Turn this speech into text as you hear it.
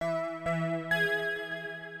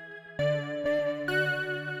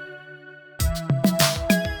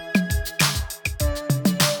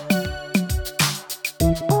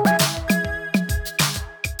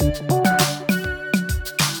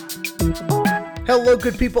Hello,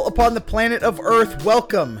 good people upon the planet of Earth.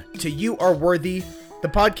 Welcome to You Are Worthy, the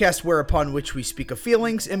podcast whereupon which we speak of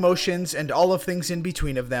feelings, emotions, and all of things in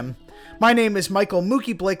between of them. My name is Michael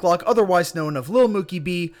Mookie Blakelock, otherwise known of Lil Mookie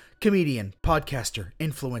B, comedian, podcaster,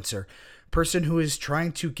 influencer, person who is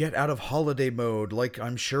trying to get out of holiday mode, like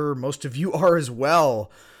I'm sure most of you are as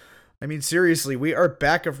well. I mean, seriously, we are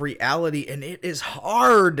back of reality, and it is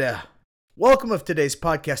hard. Welcome of today's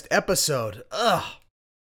podcast episode.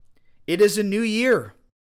 It is a new year.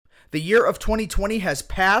 The year of 2020 has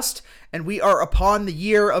passed, and we are upon the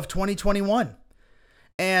year of 2021.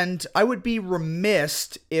 And I would be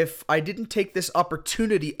remiss if I didn't take this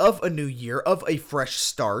opportunity of a new year, of a fresh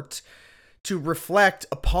start, to reflect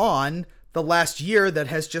upon the last year that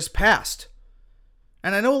has just passed.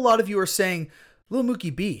 And I know a lot of you are saying, Lil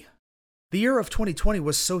Mookie B, the year of 2020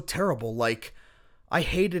 was so terrible, like, I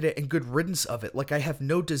hated it and good riddance of it. Like, I have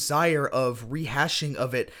no desire of rehashing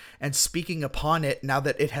of it and speaking upon it now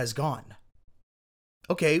that it has gone.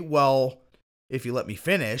 Okay, well, if you let me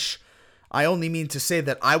finish, I only mean to say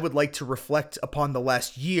that I would like to reflect upon the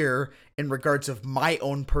last year in regards of my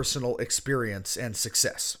own personal experience and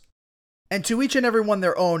success. And to each and every one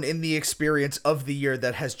their own in the experience of the year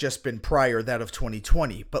that has just been prior, that of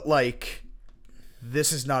 2020. But like,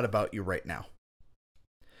 this is not about you right now.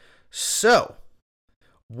 So,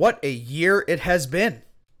 what a year it has been.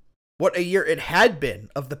 What a year it had been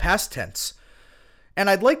of the past tense. And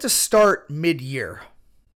I'd like to start mid-year.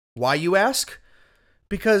 Why, you ask?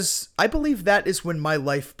 Because I believe that is when my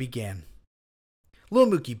life began. Lil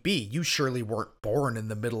Mookie B, you surely weren't born in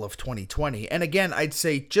the middle of 2020. And again, I'd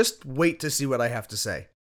say just wait to see what I have to say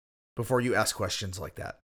before you ask questions like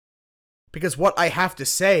that. Because what I have to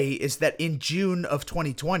say is that in June of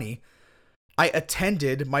 2020, I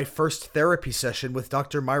attended my first therapy session with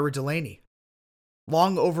Dr. Myra Delaney.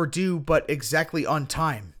 Long overdue, but exactly on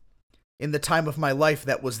time, in the time of my life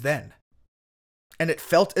that was then. And it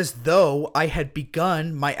felt as though I had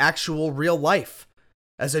begun my actual real life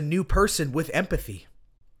as a new person with empathy.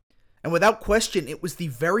 And without question, it was the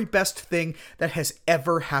very best thing that has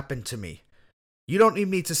ever happened to me. You don't need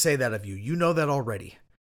me to say that of you. You know that already.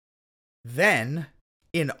 Then,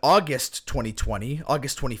 in August 2020,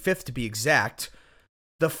 August 25th to be exact,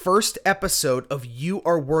 the first episode of You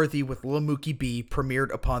Are Worthy with Lil Mookie B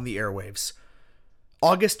premiered upon the airwaves.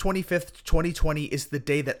 August 25th, 2020 is the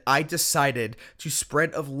day that I decided to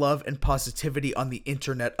spread of love and positivity on the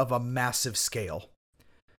internet of a massive scale.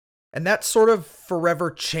 And that sort of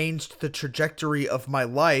forever changed the trajectory of my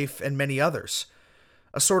life and many others.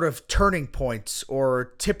 A sort of turning point,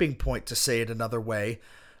 or tipping point to say it another way,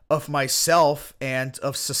 of myself and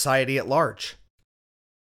of society at large.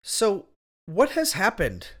 So, what has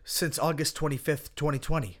happened since August 25th,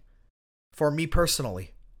 2020? For me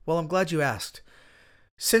personally? Well, I'm glad you asked.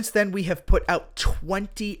 Since then, we have put out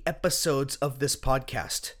 20 episodes of this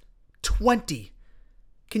podcast. 20!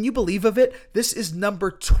 Can you believe of it? This is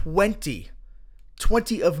number 20.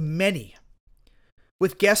 20 of many.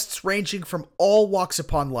 With guests ranging from all walks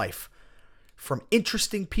upon life. From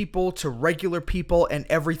interesting people to regular people and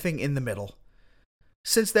everything in the middle.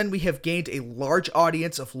 Since then, we have gained a large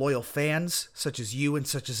audience of loyal fans, such as you and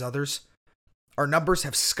such as others. Our numbers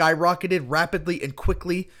have skyrocketed rapidly and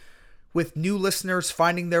quickly, with new listeners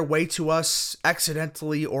finding their way to us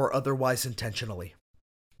accidentally or otherwise intentionally.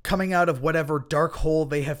 Coming out of whatever dark hole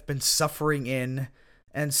they have been suffering in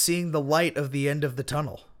and seeing the light of the end of the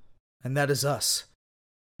tunnel. And that is us.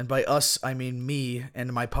 And by us, I mean me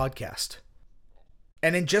and my podcast.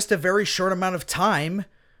 And in just a very short amount of time,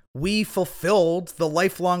 we fulfilled the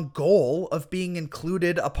lifelong goal of being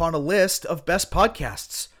included upon a list of best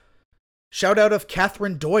podcasts. Shout out of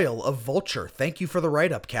Catherine Doyle of Vulture. Thank you for the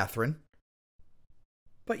write-up, Catherine.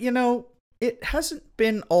 But you know, it hasn't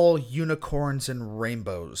been all unicorns and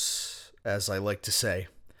rainbows, as I like to say.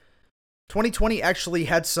 2020 actually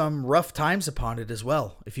had some rough times upon it as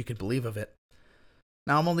well, if you can believe of it.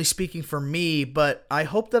 Now, I'm only speaking for me, but I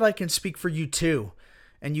hope that I can speak for you too.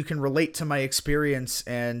 And you can relate to my experience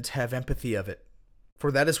and have empathy of it.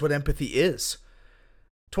 For that is what empathy is.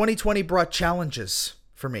 2020 brought challenges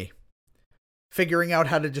for me. Figuring out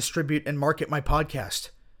how to distribute and market my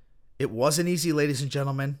podcast. It wasn't easy, ladies and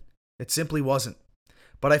gentlemen. It simply wasn't.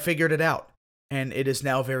 But I figured it out, and it is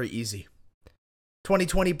now very easy.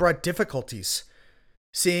 2020 brought difficulties.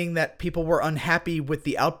 Seeing that people were unhappy with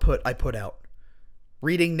the output I put out.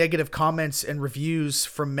 Reading negative comments and reviews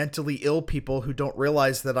from mentally ill people who don't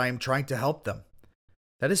realize that I am trying to help them.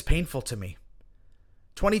 That is painful to me.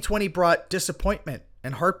 2020 brought disappointment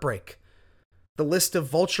and heartbreak. The list of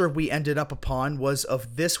Vulture we ended up upon was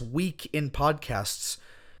of this week in podcasts,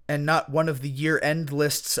 and not one of the year-end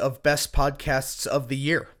lists of best podcasts of the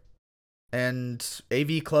year. And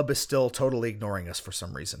AV Club is still totally ignoring us for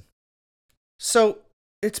some reason. So,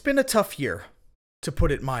 it's been a tough year, to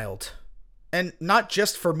put it mild. And not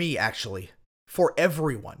just for me, actually. For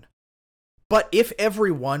everyone. But if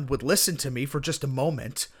everyone would listen to me for just a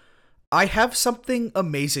moment, I have something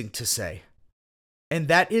amazing to say. And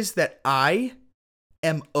that is that I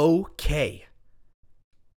am okay.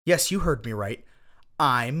 Yes, you heard me right.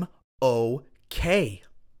 I'm okay.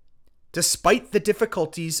 Despite the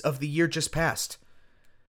difficulties of the year just past.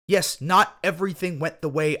 Yes, not everything went the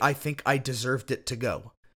way I think I deserved it to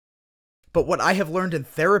go. But what I have learned in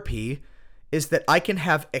therapy is that I can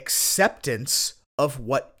have acceptance of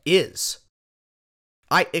what is.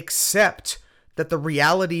 I accept that the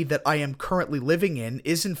reality that I am currently living in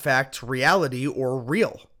is in fact reality or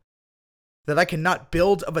real. That I cannot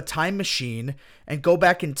build up a time machine and go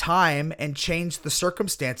back in time and change the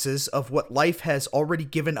circumstances of what life has already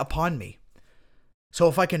given upon me. So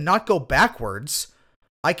if I cannot go backwards,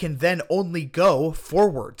 I can then only go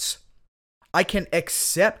forwards. I can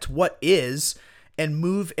accept what is and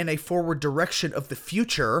move in a forward direction of the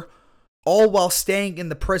future, all while staying in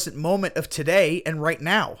the present moment of today and right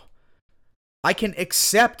now. I can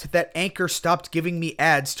accept that Anchor stopped giving me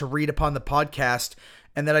ads to read upon the podcast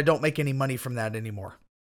and that I don't make any money from that anymore.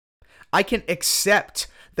 I can accept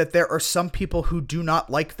that there are some people who do not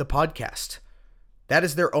like the podcast. That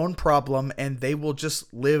is their own problem, and they will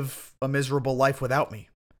just live a miserable life without me.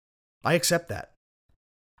 I accept that.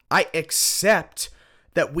 I accept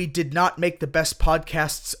that we did not make the best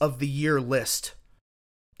podcasts of the year list.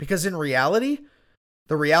 Because in reality,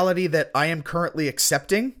 the reality that I am currently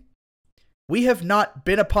accepting, we have not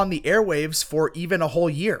been upon the airwaves for even a whole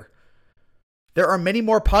year. There are many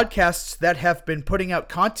more podcasts that have been putting out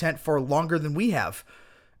content for longer than we have,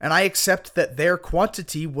 and I accept that their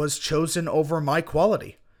quantity was chosen over my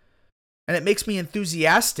quality. And it makes me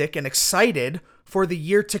enthusiastic and excited for the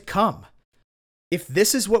year to come. If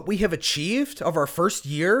this is what we have achieved of our first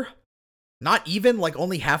year, not even like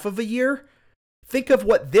only half of a year, think of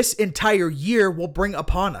what this entire year will bring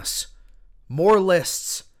upon us. More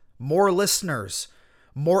lists, more listeners,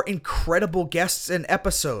 more incredible guests and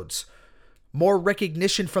episodes, more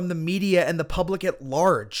recognition from the media and the public at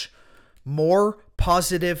large, more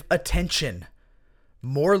positive attention,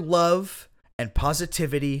 more love and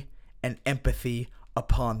positivity and empathy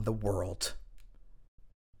upon the world.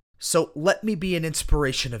 So let me be an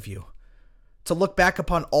inspiration of you, to look back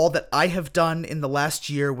upon all that I have done in the last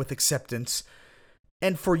year with acceptance,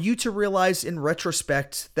 and for you to realize in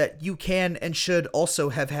retrospect that you can and should also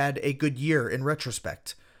have had a good year in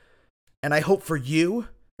retrospect. And I hope for you,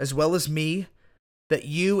 as well as me, that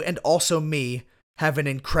you and also me have an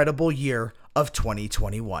incredible year of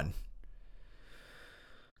 2021.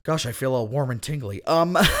 Gosh, I feel all warm and tingly.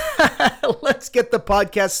 Let's get the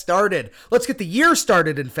podcast started. Let's get the year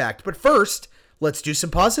started, in fact. But first, let's do some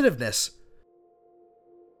positiveness.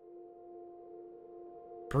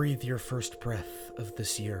 Breathe your first breath of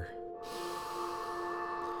this year.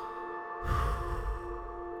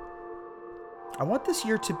 I want this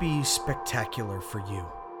year to be spectacular for you.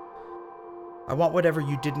 I want whatever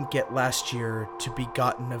you didn't get last year to be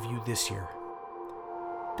gotten of you this year.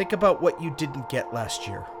 Think about what you didn't get last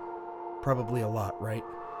year. Probably a lot, right?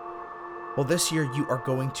 Well, this year you are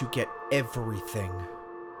going to get everything.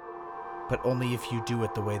 But only if you do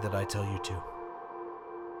it the way that I tell you to.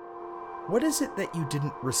 What is it that you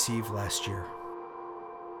didn't receive last year?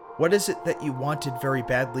 What is it that you wanted very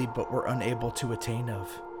badly but were unable to attain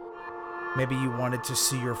of? Maybe you wanted to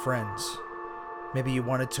see your friends. Maybe you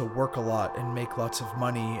wanted to work a lot and make lots of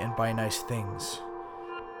money and buy nice things.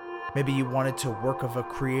 Maybe you wanted to work of a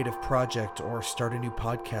creative project or start a new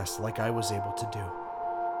podcast like I was able to do.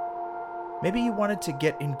 Maybe you wanted to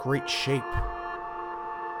get in great shape.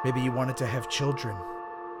 Maybe you wanted to have children.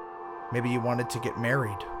 Maybe you wanted to get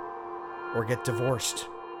married or get divorced.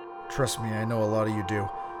 Trust me, I know a lot of you do.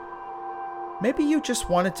 Maybe you just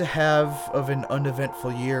wanted to have of an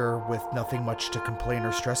uneventful year with nothing much to complain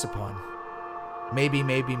or stress upon. Maybe,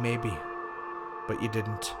 but you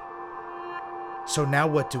didn't. So now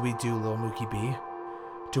what do we do, Lil Mookie B?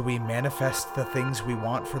 Do we manifest the things we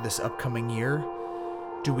want for this upcoming year?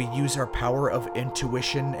 Do we use our power of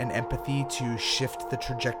intuition and empathy to shift the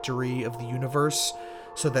trajectory of the universe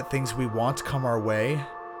so that things we want come our way?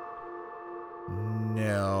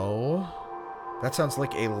 No. That sounds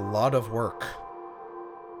like a lot of work.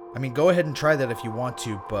 I mean, go ahead and try that if you want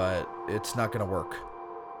to, but it's not going to work.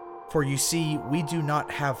 For you see, we do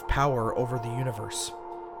not have power over the universe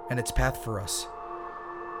and its path for us.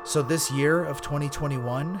 So this year of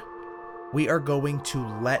 2021, We are going to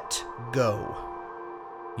let go.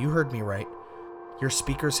 You heard me right. Your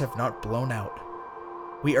speakers have not blown out.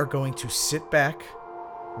 We are going to sit back,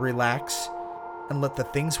 relax, and let the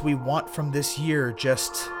things we want from this year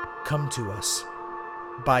just come to us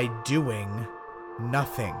by doing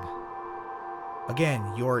nothing.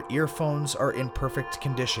 Again, your earphones are in perfect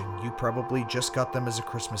condition. You probably just got them as a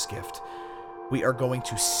Christmas gift. We are going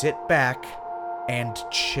to sit back and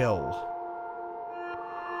chill.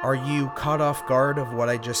 Are you caught off guard of what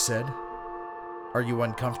I just said? Are you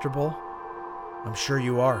uncomfortable? I'm sure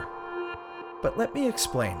you are. But let me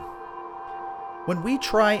explain. When we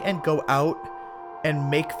try and go out and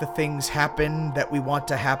make the things happen that we want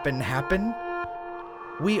to happen,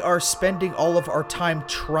 we are spending all of our time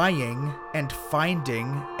trying and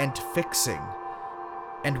finding and fixing.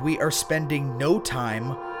 And we are spending no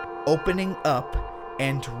time opening up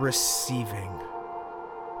and receiving.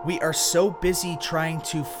 We are so busy trying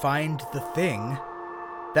to find the thing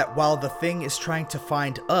that while the thing is trying to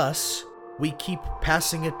find us, we keep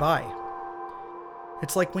passing it by.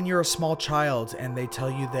 It's like when you're a small child and they tell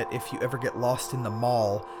you that if you ever get lost in the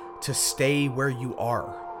mall, to stay where you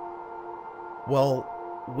are. Well,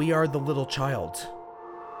 we are the little child,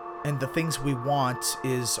 and the things we want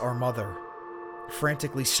is our mother,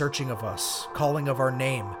 frantically searching of us, calling of our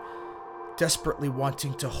name, desperately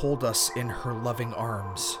wanting to hold us in her loving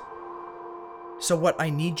arms. So what I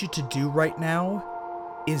need you to do right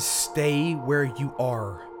now is stay where you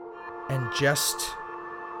are and just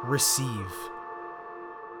receive.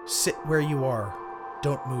 Sit where you are.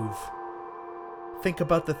 Don't move. Think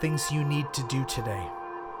about the things you need to do today.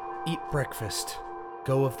 Eat breakfast.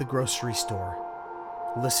 Go of the grocery store.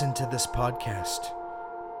 Listen to this podcast.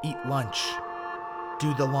 Eat lunch.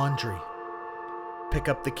 Do the laundry. Pick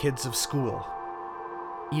up the kids of school.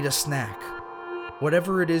 Eat a snack.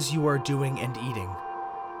 Whatever it is you are doing and eating.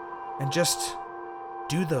 And just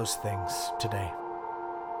do those things today.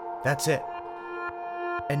 That's it.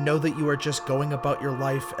 And know that you are just going about your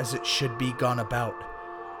life as it should be gone about.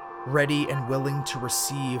 Ready and willing to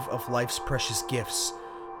receive of life's precious gifts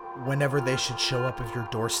whenever they should show up at your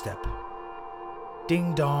doorstep.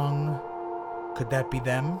 Ding dong. Could that be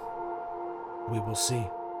them? We will see.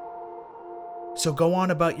 So go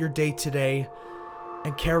on about your day today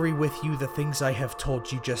and carry with you the things I have told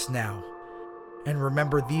you just now. And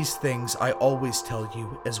remember these things I always tell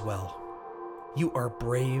you as well. You are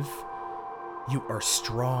brave. You are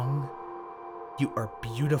strong. You are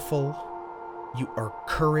beautiful. You are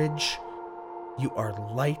courage. You are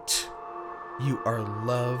light. You are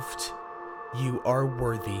loved. You are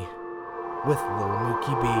worthy. With Lil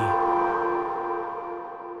Mookie B.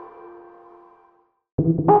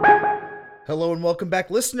 Hello and welcome back,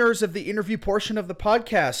 listeners of the interview portion of the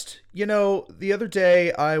podcast. You know, the other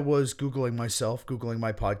day I was Googling my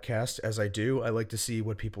podcast, as I do. I like to see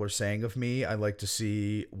what people are saying of me. I like to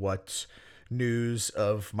see what news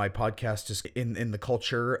of my podcast is in the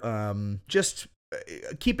culture. Just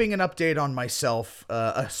keeping an update on myself,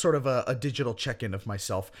 a sort of a digital check-in of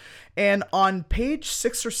myself. And on page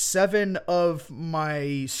 6 or 7 of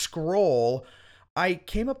my scroll, I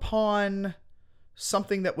came upon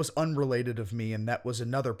something that was unrelated of me, and that was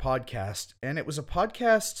another podcast. And it was a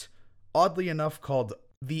podcast, oddly enough, called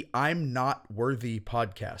the I'm Not Worthy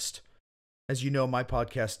podcast. As you know, my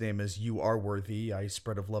podcast name is You Are Worthy. I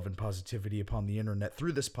spread of love and positivity upon the internet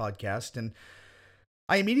through this podcast, and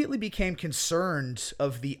I immediately became concerned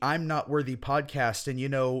of the I'm Not Worthy podcast. And, you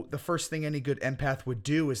know, the first thing any good empath would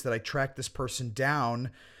do is that I tracked this person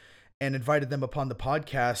down and invited them upon the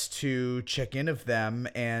podcast to check in of them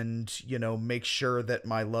and, you know, make sure that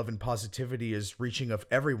my love and positivity is reaching of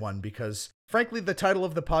everyone, because frankly, the title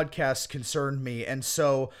of the podcast concerned me. And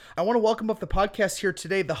so I want to welcome up the podcast here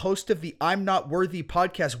today, the host of the I'm Not Worthy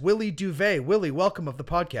podcast, Willy Duvet. Willy, welcome of the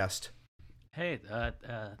podcast. Hey,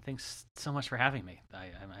 thanks so much for having me.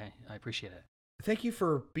 I appreciate it. Thank you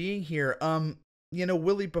for being here. You know,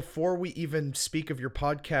 Willy, before we even speak of your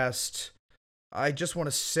podcast, I just want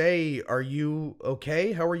to say, are you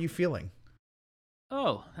okay? How are you feeling?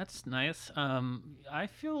 Oh, that's nice. I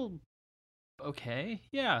feel okay.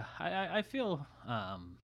 Yeah, I feel,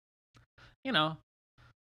 you know,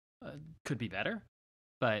 could be better,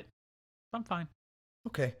 but I'm fine.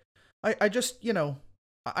 Okay. I just, you know,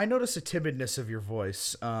 I notice a timidness of your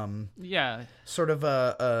voice. Yeah. Sort of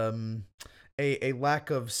a lack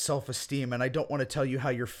of self-esteem, and I don't want to tell you how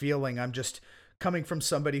you're feeling. I'm just coming from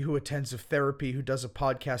somebody who attends a therapy, who does a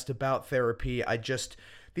podcast about therapy.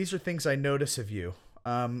 These are things I notice of you.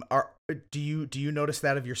 Do you notice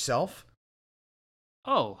that of yourself?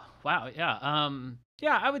 Oh, wow. Yeah.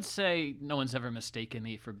 Yeah, I would say no one's ever mistaken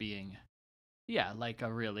me for being, yeah, like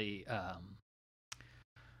a really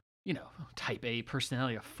type A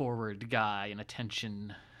personality, a forward guy, an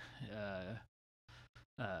attention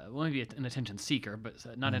well, maybe an attention seeker, but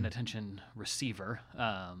not an attention receiver.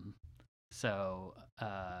 So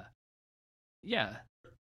yeah.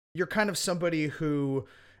 You're kind of somebody who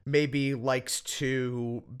maybe likes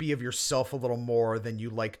to be of yourself a little more than you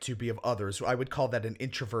like to be of others. I would call that an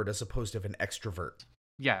introvert as opposed to an extrovert.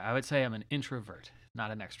 Yeah, I would say I'm an introvert,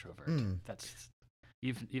 not an extrovert. That's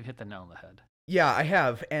you've hit the nail on the head. Yeah, I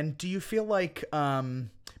have. And do you feel like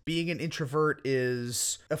being an introvert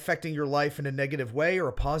is affecting your life in a negative way or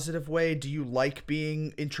a positive way? Do you like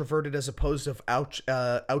being introverted as opposed to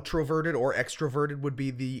outroverted, or extroverted would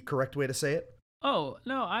be the correct way to say it? Oh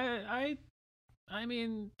no, I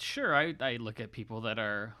mean, sure. I look at people that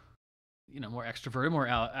are, more extroverted, more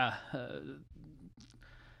out,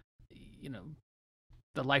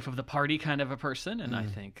 the life of the party kind of a person, and I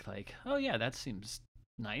think like, oh yeah, that seems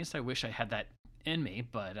nice. I wish I had that in me,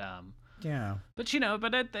 but yeah. But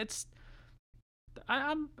it's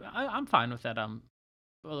I'm fine with that. I'm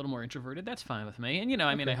a little more introverted. That's fine with me. And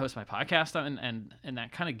I mean, I host my podcast, and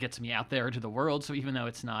that kind of gets me out there into the world. So even though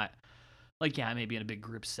it's not like, yeah, maybe in a big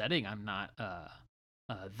group setting, I'm not the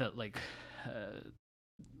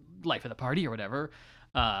life of the party or whatever.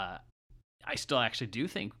 I still actually do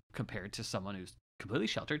think, compared to someone who's completely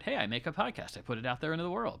sheltered, hey, I make a podcast, I put it out there into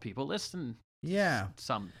the world, people listen. Yeah.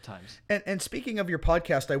 Sometimes. And speaking of your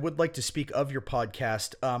podcast, I would like to speak of your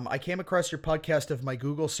podcast. I came across your podcast of my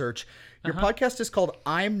Google search. Your podcast is called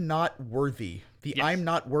I'm Not Worthy. The Yes. I'm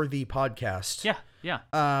Not Worthy podcast. Yeah.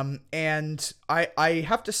 And I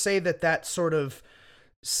have to say that sort of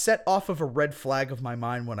set off of a red flag of my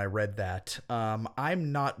mind when I read that.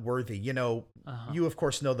 I'm Not Worthy. You of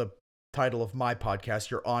course know the title of my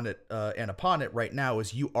podcast. You're on it and upon it right now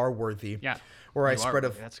is You Are Worthy. Yeah. Where I You are spread worthy.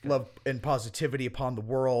 of That's good. love and positivity upon the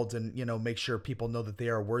world and, make sure people know that they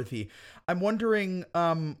are worthy. I'm wondering,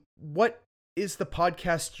 what is the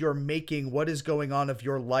podcast you're making? What is going on of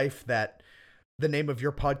your life that the name of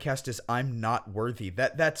your podcast is I'm Not Worthy?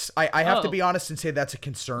 I have to be honest and say that's a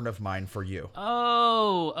concern of mine for you.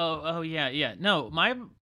 Oh, yeah. No, my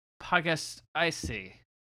podcast, I see.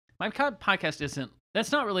 My podcast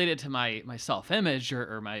that's not related to my self-image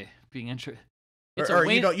or my being interested.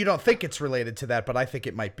 You don't think it's related to that, but I think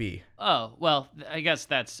it might be. Oh, well, I guess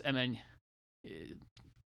I mean,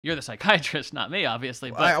 you're the psychiatrist, not me,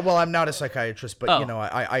 obviously. But I'm not a psychiatrist, but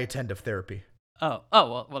I attend therapy.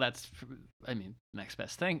 well, that's, I mean, next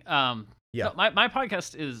best thing. Yeah. No, my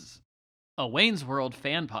podcast is a Wayne's World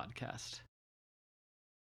fan podcast.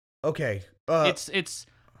 Okay. It's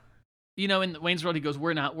in Wayne's World, he goes,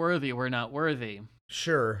 we're not worthy.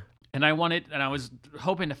 Sure. And I was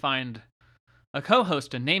hoping to find a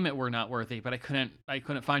co-host to name it We're Not Worthy, but I couldn't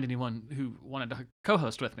find anyone who wanted to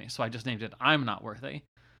co-host with me, so I just named it I'm Not Worthy.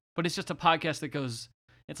 But it's just a podcast that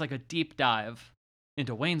it's like a deep dive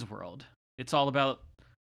into Wayne's World. It's all about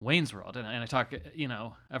Wayne's World, and I talk,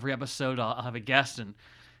 every episode I'll have a guest and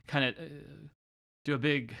kind of do a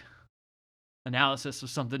big analysis of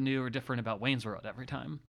something new or different about Wayne's World every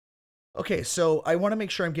time. Okay, so I want to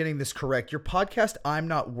make sure I'm getting this correct. Your podcast, I'm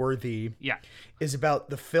Not Worthy, is about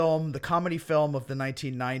the comedy film of the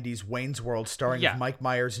 1990s, Wayne's World, starring with Mike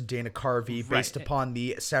Myers and Dana Carvey, based upon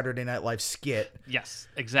the Saturday Night Live skit. Yes,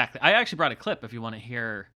 exactly. I actually brought a clip if you want to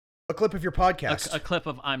hear. A clip of your podcast. A clip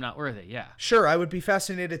of I'm Not Worthy, yeah. Sure, I would be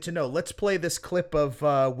fascinated to know. Let's play this clip of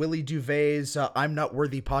Willy Duvet's I'm Not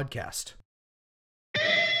Worthy podcast.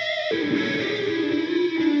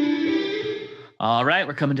 All right,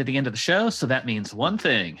 we're coming to the end of the show, so that means one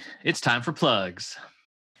thing. It's time for plugs.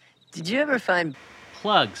 Did you ever find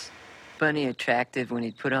Plugs. Bunny attractive when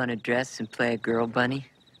he'd put on a dress and play a girl bunny?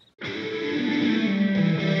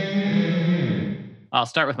 I'll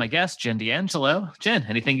start with my guest, Jen D'Angelo. Jen,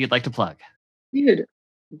 anything you'd like to plug? Dude,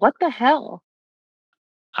 what the hell?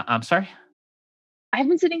 I'm sorry? I've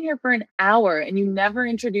been sitting here for an hour and you never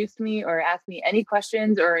introduced me or asked me any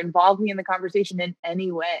questions or involved me in the conversation in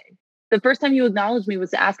any way. The first time you acknowledged me was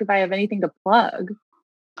to ask if I have anything to plug.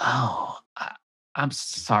 Oh, I'm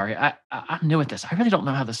sorry. I'm new at this. I really don't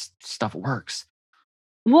know how this stuff works.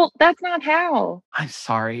 Well, that's not how. I'm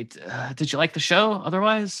sorry. Did you like the show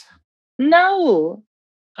otherwise? No.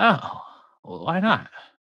 Oh, well, why not?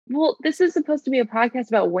 Well, this is supposed to be a podcast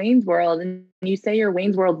about Wayne's World, and you say you're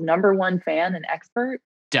Wayne's World's #1 fan and expert?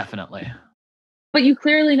 Definitely. But you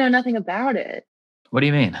clearly know nothing about it. What do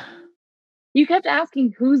you mean? You kept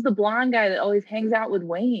asking who's the blonde guy that always hangs out with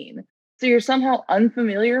Wayne. So you're somehow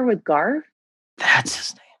unfamiliar with Garth? That's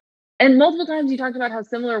his name. And multiple times you talked about how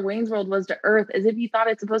similar Wayne's World was to Earth, as if you thought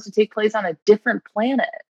it's supposed to take place on a different planet.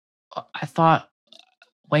 I thought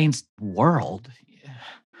Wayne's World. Yeah.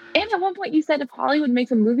 And at one point you said if Hollywood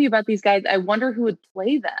makes a movie about these guys, I wonder who would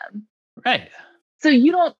play them. Right. So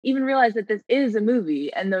you don't even realize that this is a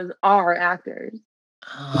movie and those are actors.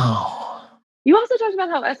 Oh. You also talked about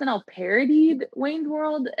how SNL parodied Wayne's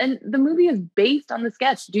World, and the movie is based on the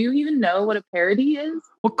sketch. Do you even know what a parody is?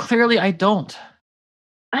 Well, clearly I don't.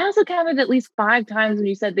 I also counted at least 5 times when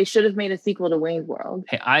you said they should have made a sequel to Wayne's World.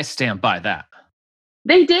 Hey, I stand by that.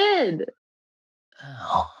 They did.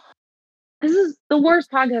 Oh. This is the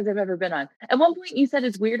worst podcast I've ever been on. At one point, you said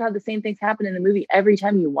it's weird how the same things happen in the movie every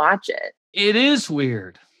time you watch it. It is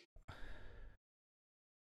weird.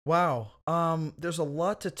 Wow. There's a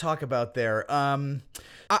lot to talk about there. I'm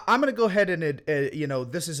going to go ahead and,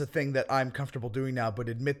 this is a thing that I'm comfortable doing now, but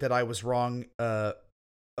admit that I was wrong,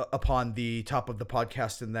 upon the top of the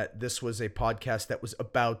podcast, and that this was a podcast that was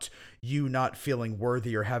about you not feeling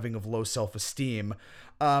worthy or having of low self-esteem.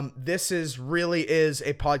 This really is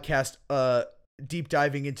a podcast, deep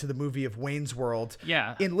diving into the movie of Wayne's World.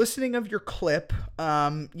 Yeah. In listening of your clip,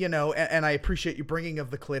 and I appreciate you bringing of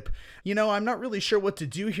the clip, I'm not really sure what to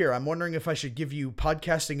do here. I'm wondering if I should give you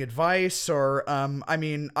podcasting advice or,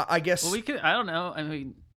 I guess. Well, I don't know. I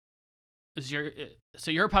mean,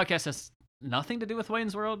 your podcast has nothing to do with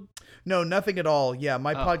Wayne's World? No, nothing at all. Yeah.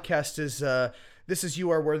 My podcast is, this is You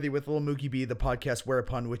Are Worthy with Little Mookie B, the podcast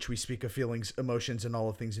whereupon which we speak of feelings, emotions, and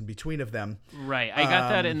all the things in between of them. Right. I got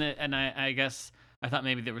that and I guess I thought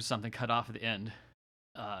maybe there was something cut off at the end.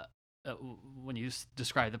 When you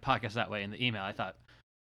described the podcast that way in the email, I thought,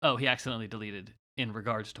 oh, he accidentally deleted in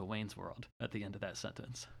regards to Wayne's World at the end of that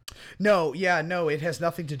sentence. No, it has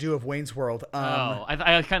nothing to do with Wayne's World.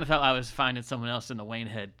 I kind of thought I was finding someone else in the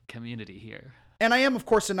Waynehead community here. And I am, of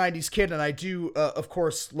course, a 90s kid, and I do, of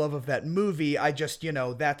course, love of that movie. I just,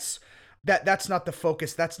 that's not the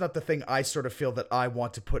focus. That's not the thing I sort of feel that I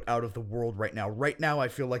want to put out of the world right now. Right now, I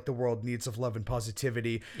feel like the world needs of love and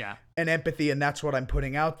positivity and empathy, and that's what I'm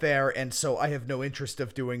putting out there. And so I have no interest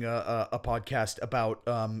of doing a podcast about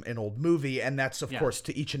an old movie, and that's, of course,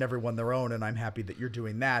 to each and every one their own, and I'm happy that you're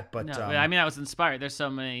doing that. But I was inspired. There's so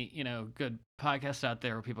many, good podcasts out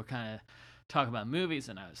there where people kind of talk about movies,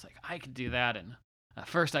 and I was like, I could do that. And at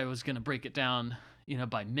first I was going to break it down,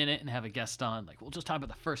 by minute and have a guest on, like, we'll just talk about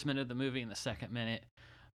the first minute of the movie and the second minute.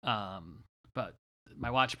 But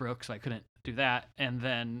my watch broke, so I couldn't do that. And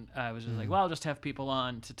then I was just like, well, I'll just have people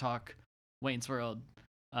on to talk Wayne's World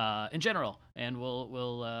in general, and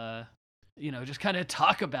we'll just kind of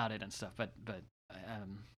talk about it and stuff. But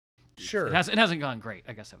sure, it hasn't gone great,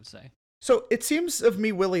 I guess I would say. So it seems of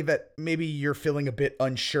me, Willy, that maybe you're feeling a bit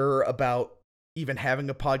unsure about even having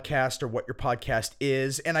a podcast or what your podcast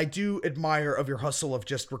is. And I do admire of your hustle of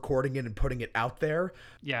just recording it and putting it out there.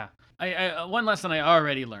 Yeah. I one lesson I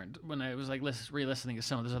already learned when I was like re-listening to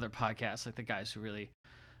some of those other podcasts, like the guys who really,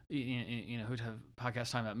 who have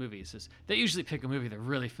podcasts talking about movies, is they usually pick a movie they're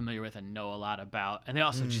really familiar with and know a lot about. And they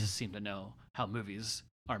also just seem to know how movies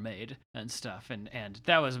are made and stuff. And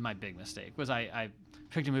that was my big mistake, was I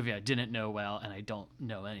picked a movie I didn't know well, and I don't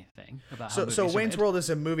know anything about how movies are Wayne's made. World is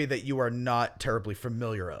a movie that you are not terribly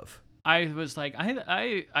familiar of. I was like,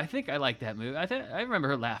 I think I like that movie. I remember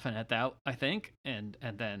her laughing at that, I think, and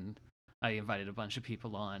then I invited a bunch of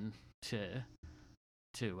people on to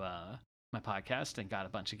my podcast and got a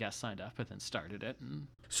bunch of guests signed up and then started it. And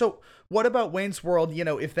so what about Wayne's World?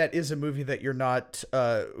 If that is a movie that you're not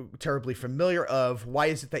terribly familiar of, why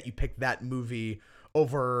is it that you picked that movie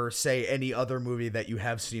over, say, any other movie that you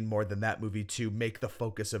have seen more than that movie to make the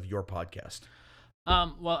focus of your podcast?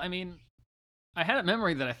 Well, I mean, I had a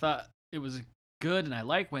memory that I thought it was good and I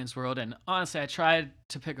like Wayne's World. And honestly, I tried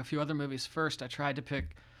to pick a few other movies first. I tried to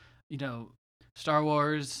pick, Star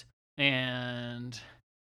Wars, and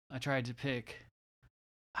I tried to pick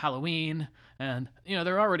Halloween, and,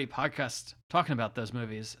 there are already podcasts talking about those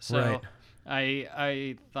movies. So right.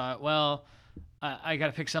 I thought, well, I got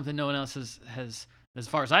to pick something no one else has, as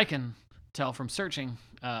far as I can tell from searching,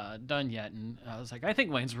 done yet. And I was like, I think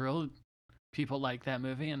Wayne's World, people like that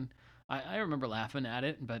movie, and I remember laughing at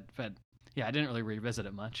it, but yeah, I didn't really revisit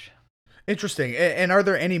it much. Interesting. And are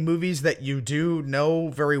there any movies that you do know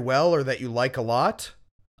very well or that you like a lot?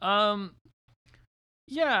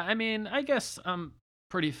 Yeah, I mean, I guess I'm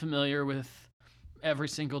pretty familiar with every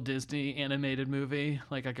single Disney animated movie.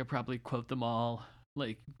 Like, I could probably quote them all,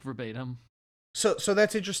 like, verbatim. So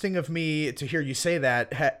that's interesting of me to hear you say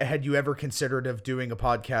that. Had you ever considered of doing a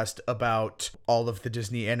podcast about all of the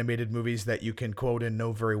Disney animated movies that you can quote and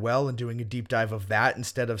know very well, and doing a deep dive of that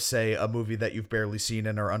instead of, say, a movie that you've barely seen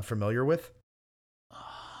and are unfamiliar with?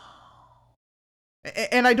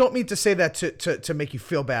 And I don't mean to say that to make you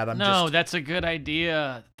feel bad. That's a good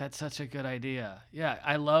idea. That's such a good idea. Yeah,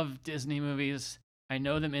 I love Disney movies. I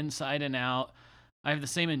know them inside and out. I have the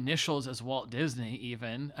same initials as Walt Disney,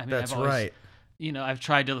 even. I mean, That's right. I've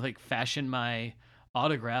tried to like fashion my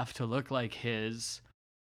autograph to look like his.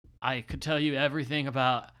 I could tell you everything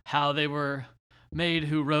about how they were made,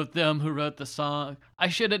 who wrote them, who wrote the song. I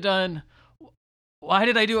should have done. Why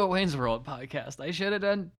did I do a Wayne's World podcast? I should have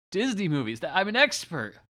done Disney movies. I'm an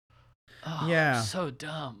expert. Oh, yeah. I'm so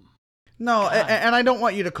dumb. No, and I don't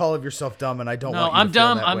want you to call of yourself dumb, and I don't want you I'm to feel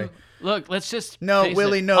dumb. that way. Look, let's just No,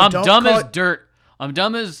 Willy, it. no, I'm don't dumb call as it... dirt. I'm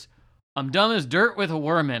dumb as dirt with a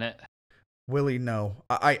worm in it. Willy, no.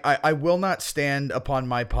 I will not stand upon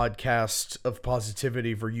my podcast of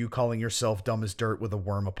positivity for you calling yourself dumb as dirt with a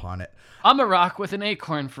worm upon it. I'm a rock with an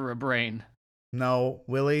acorn for a brain. No,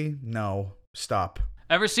 Willy, no. Stop.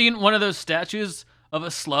 Ever seen one of those statues of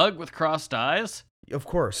a slug with crossed eyes? Of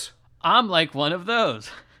course. I'm like one of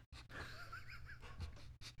those.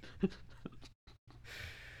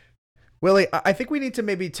 Willy, I think we need to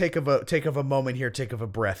maybe take of a moment here, take of a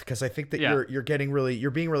breath, because I think that you're being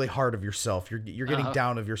really hard of yourself. You're getting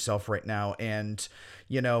down of yourself right now, and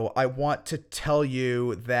I want to tell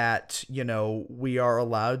you that we are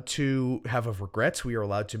allowed to have of regrets. We are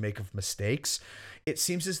allowed to make of mistakes. It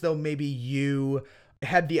seems as though maybe you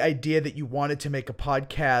had the idea that you wanted to make a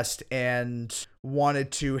podcast and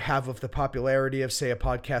wanted to have of the popularity of, say, a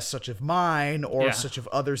podcast such as mine or such of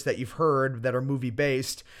others that you've heard that are movie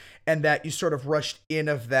based, and that you sort of rushed in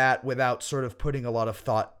of that without sort of putting a lot of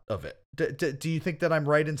thought of it. Do you think that I'm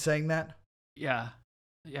right in saying that? Yeah,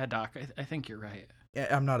 Doc, I think you're right.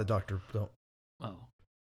 Yeah, I'm not a doctor, though. Oh,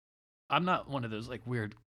 I'm not one of those like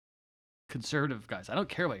weird conservative guys. I don't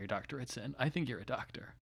care what your doctorate's in. I think you're a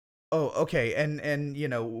doctor. Oh, okay. And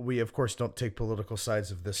we of course don't take political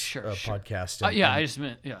sides of this podcast. I just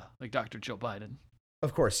meant like Dr. Joe Biden.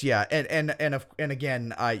 Of course, yeah. And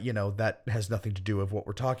again, that has nothing to do with what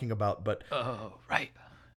we're talking about, but oh, right.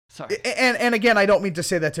 Sorry. And again, I don't mean to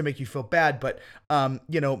say that to make you feel bad, but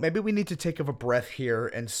maybe we need to take of a breath here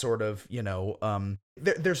and sort of,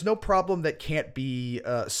 there's no problem that can't be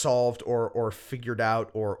solved or figured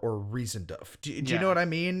out or reasoned of. Do you know what I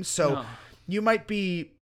mean? So you might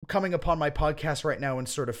be coming upon my podcast right now and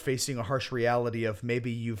sort of facing a harsh reality of maybe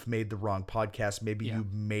you've made the wrong podcast, maybe you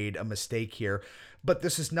made a mistake here, but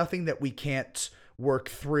this is nothing that we can't work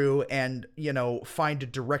through and, find a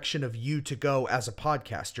direction of you to go as a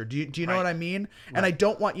podcaster. Do you know what I mean? Right. And I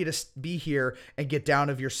don't want you to be here and get down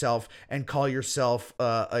of yourself and call yourself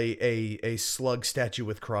a slug statue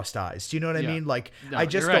with crossed eyes. Do you know what I mean? Like, I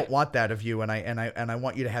just don't want that of you. And I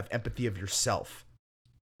want you to have empathy of yourself.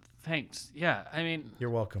 Thanks. Yeah. I mean,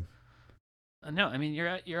 you're welcome. No, I mean,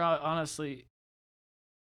 you're honestly,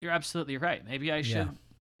 you're absolutely right. Maybe I should,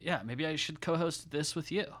 maybe I should co-host this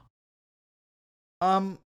with you.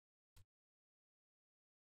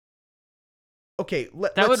 Okay.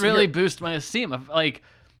 That would really boost my esteem of like,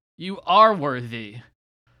 you are worthy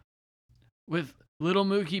with little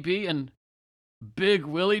Mookie B and big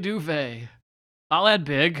Willy Duvet. I'll add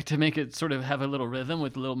big to make it sort of have a little rhythm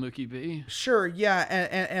with little Mookie B. Sure, yeah,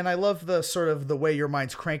 and I love the sort of the way your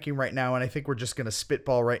mind's cranking right now, and I think we're just going to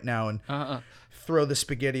spitball right now and throw the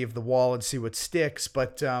spaghetti of the wall and see what sticks.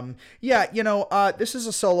 But this is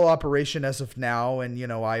a solo operation as of now,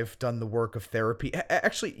 and I've done the work of therapy.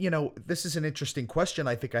 Actually, this is an interesting question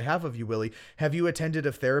I think I have of you, Willy. Have you attended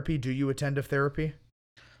a therapy? Do you attend a therapy?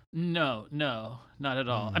 No, not at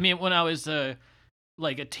all. I mean, when I was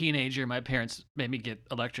like a teenager, my parents made me get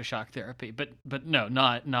electroshock therapy, but no,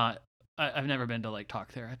 not. I've never been to like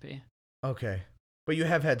talk therapy. Okay, but you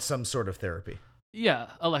have had some sort of therapy. Yeah,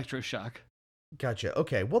 electroshock. Gotcha.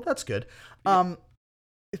 Okay, well that's good.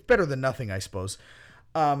 It's better than nothing, I suppose.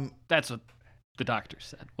 That's what the doctor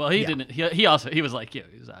said. Well, he didn't. He was like you.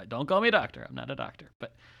 He was like, don't call me doctor. I'm not a doctor.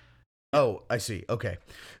 But oh, I see. Okay,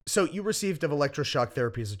 so you received of electroshock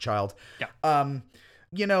therapy as a child. Yeah.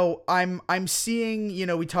 I'm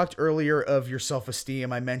seeing, we talked earlier of your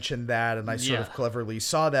self-esteem. I mentioned that, and I sort of cleverly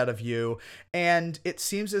saw that of you. And it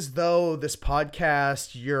seems as though this podcast,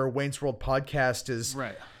 your Wayne's World podcast,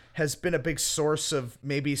 has been a big source of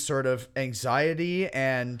maybe sort of anxiety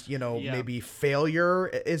and, maybe failure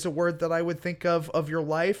is a word that I would think of your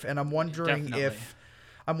life. And I'm wondering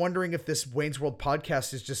if this Wayne's World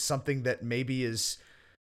podcast is just something that maybe is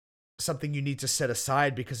something you need to set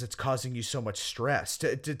aside because it's causing you so much stress.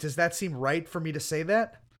 Does that seem right for me to say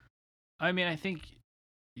that? I mean, I think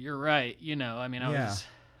you're right.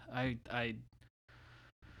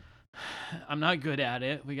 I'm not good at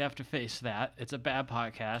it. We have to face that. It's a bad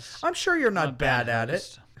podcast. I'm sure you're not bad at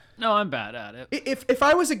it. No, I'm bad at it. If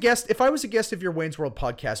I was a guest of your Wayne's World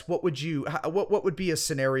podcast, what would be a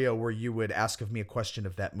scenario where you would ask of me a question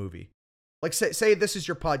of that movie? Like say this is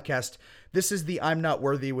your podcast. This is the I'm Not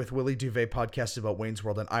Worthy with Willy Duvet podcast about Wayne's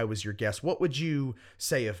World, and I was your guest. What would you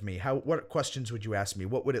say of me? What questions would you ask me?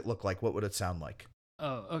 What would it look like? What would it sound like?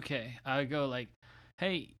 Oh, okay. I would go like,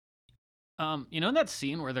 hey, you know in that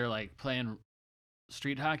scene where they're like playing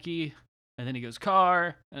street hockey, and then he goes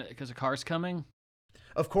car because a car's coming.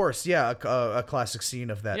 Of course, yeah, a classic scene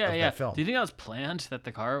of that that film. Do you think that was planned that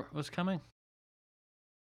the car was coming?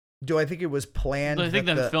 Do I think it was planned? Do you think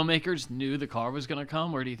the filmmakers knew the car was going to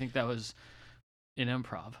come, or do you think that was an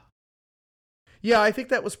improv? Yeah, I think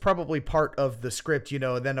that was probably part of the script,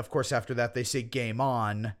 then of course after that they say game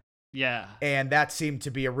on. Yeah. And that seemed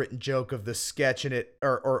to be a written joke of the sketch and it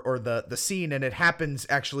or the scene, and it happens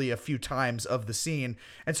actually a few times of the scene.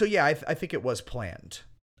 And so yeah, I think it was planned.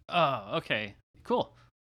 Oh, okay. Cool.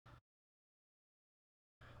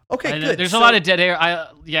 Okay, good. There's a lot of dead air.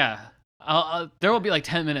 There will be like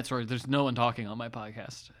 10 minutes where there's no one talking on my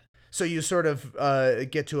podcast. So you sort of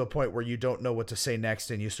get to a point where you don't know what to say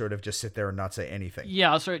next, and you sort of just sit there and not say anything.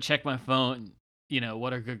 Yeah, I'll sort of check my phone.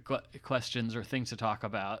 What are good questions or things to talk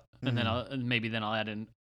about, and then I'll add in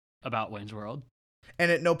about Wayne's World.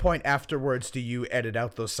 And at no point afterwards do you edit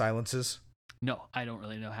out those silences? No, I don't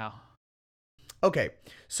really know how. Okay,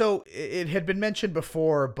 so it had been mentioned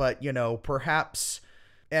before, but perhaps.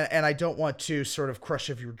 And I don't want to sort of crush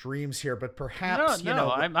of your dreams here, but perhaps,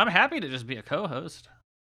 I'm happy to just be a co-host.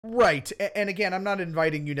 Right. And again, I'm not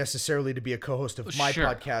inviting you necessarily to be a co-host of my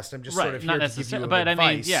podcast. I'm just sort of here to give you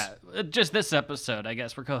advice. I mean, just this episode, I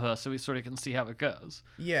guess, we're co-hosts, so we sort of can see how it goes.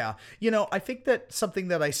 Yeah. I think that something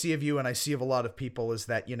that I see of you and I see of a lot of people is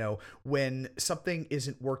that, when something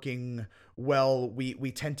isn't working well,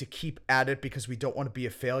 we tend to keep at it because we don't want to be a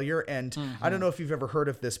failure. And I don't know if you've ever heard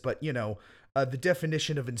of this, but, the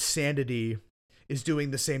definition of insanity is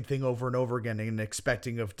doing the same thing over and over again and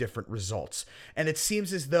expecting of different results. And it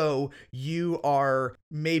seems as though you are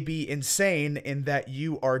maybe insane in that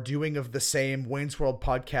you are doing of the same Wayne's World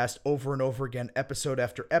podcast over and over again, episode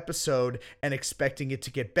after episode, and expecting it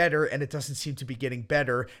to get better, and it doesn't seem to be getting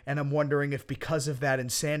better. And I'm wondering if because of that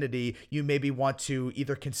insanity, you maybe want to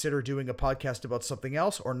either consider doing a podcast about something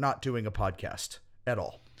else or not doing a podcast at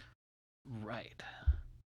all. Right.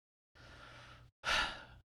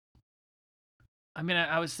 I mean,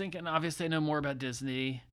 I was thinking, obviously I know more about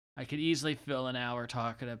Disney. I could easily fill an hour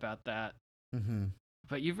talking about that. Mm-hmm.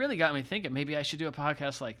 But you've really got me thinking maybe I should do a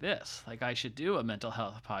podcast like this. Like I should do a mental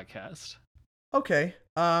health podcast. Okay.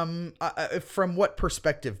 From what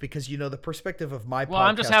perspective? Because, the perspective of my podcast. Well,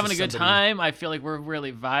 I'm just having a good time. I feel like we're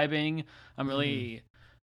really vibing. I'm really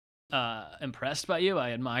impressed by you. I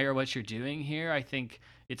admire what you're doing here. I think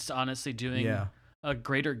it's honestly doing a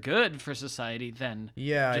greater good for society than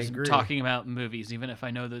just talking about movies, even if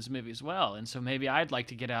I know those movies well. And so maybe I'd like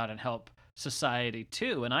to get out and help society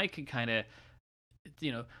too. And I could kind of,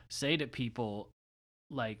 say to people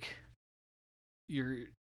like, you're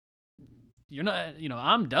not,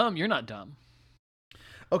 I'm dumb. You're not dumb.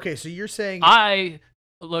 Okay. So you're saying I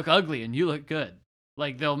look ugly and you look good.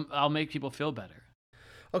 Like I'll make people feel better.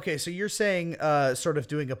 Okay, so you're saying sort of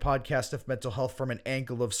doing a podcast of mental health from an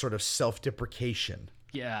angle of sort of self-deprecation.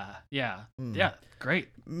 Yeah, great.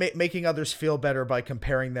 Making others feel better by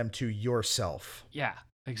comparing them to yourself. Yeah,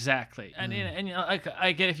 exactly. And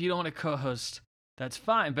I get if you don't want to co-host, that's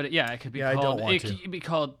fine. But it could be called. I don't want to. It could be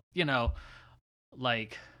called,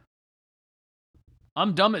 like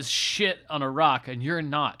I'm dumb as shit on a rock and you're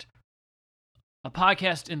not. A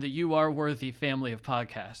podcast in the You Are Worthy family of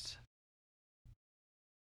podcasts.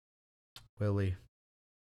 Willy.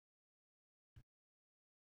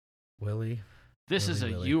 This is a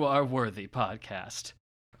Willy. You Are Worthy podcast.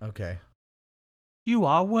 Okay. You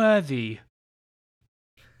are worthy.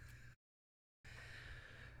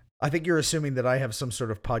 I think you're assuming that I have some sort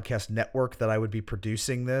of podcast network that I would be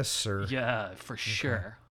producing this, or yeah, for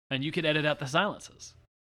sure. And you could edit out the silences.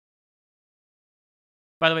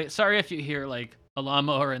 By the way, sorry if you hear like a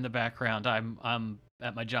lawnmower in the background. I'm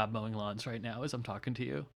at my job mowing lawns right now as I'm talking to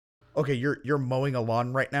you. Okay, you're mowing a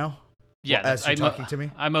lawn right now? Yeah, as you're talking to me?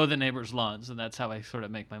 I mow the neighbors' lawns, and that's how I sort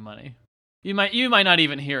of make my money. You might not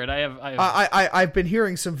even hear it. I've been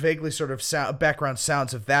hearing some vaguely sort of background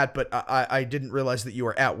sounds of that, but I didn't realize that you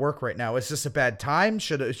were at work right now. Is this a bad time?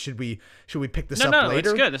 Should we pick this up later? No,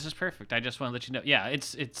 it's good. This is perfect. I just want to let you know. Yeah,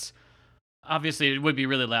 it's obviously it would be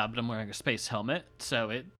really loud, but I'm wearing a space helmet,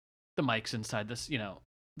 so the mic's inside this,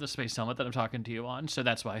 the space helmet that I'm talking to you on. So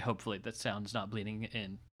that's why hopefully that sound's not bleeding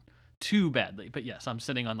in too badly. But yes, I'm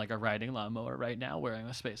sitting on like a riding lawnmower right now wearing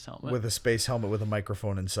a space helmet. With a space helmet with a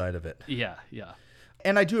microphone inside of it. Yeah, yeah.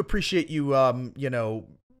 And I do appreciate you,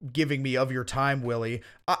 giving me of your time, Willy.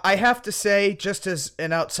 I have to say, just as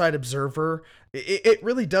an outside observer, it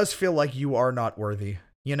really does feel like you are not worthy.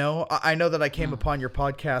 You know, I know that I came upon your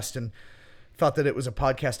podcast and thought that it was a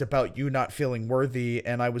podcast about you not feeling worthy,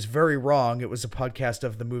 and I was very wrong. It was a podcast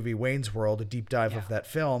of the movie Wayne's World, a deep dive of that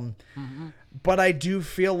film. Mm-hmm. But I do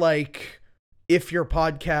feel like if your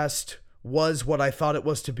podcast was what I thought it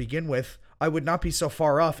was to begin with, I would not be so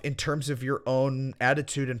far off in terms of your own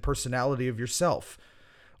attitude and personality of yourself.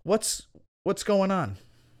 What's going on?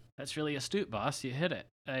 That's really astute, boss. You hit it.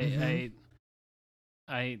 I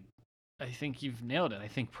think you've nailed it. I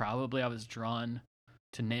think probably I was drawn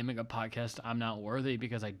to naming a podcast I'm Not Worthy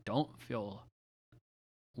because I don't feel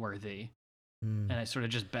worthy. And I sort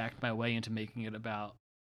of just backed my way into making it about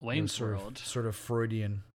Wayne's World. Sort of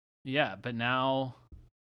Freudian. Yeah, but now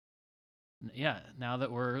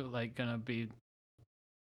that we're like gonna be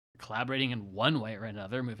collaborating in one way or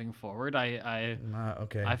another moving forward, I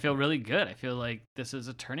feel really good. I feel like this is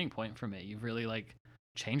a turning point for me. You've really like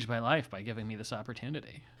changed my life by giving me this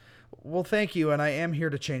opportunity. Well, thank you, and I am here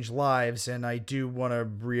to change lives, and I do want to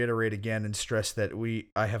reiterate again and stress that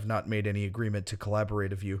I have not made any agreement to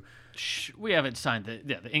collaborate with you. Shh, we haven't signed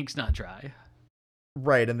the ink's not dry.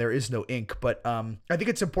 Right, and there is no ink, but I think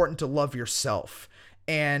it's important to love yourself.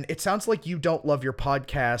 And it sounds like you don't love your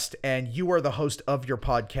podcast, and you are the host of your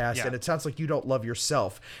podcast, and it sounds like you don't love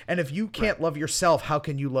yourself. And if you can't love yourself, how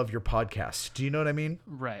can you love your podcast? Do you know what I mean?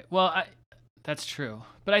 Right. Well, that's true.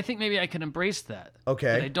 But I think maybe I can embrace that. Okay.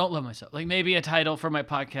 That I don't love myself. Like maybe a title for my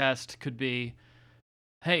podcast could be,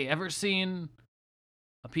 hey, ever seen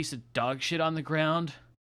a piece of dog shit on the ground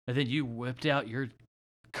and then you whipped out your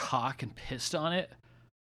cock and pissed on it?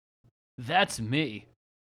 That's me.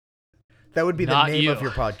 That would be the name of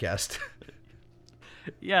your podcast.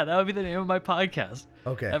 Yeah, that would be the name of my podcast.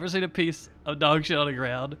 Okay. Ever seen a piece of dog shit on the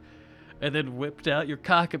ground and then whipped out your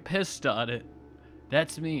cock and pissed on it?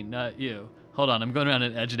 That's me, not you. Hold on, I'm going around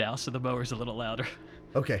an edge now, so the mower's a little louder.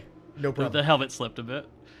 Okay, no problem. The helmet slipped a bit.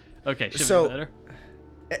 Okay, should be better.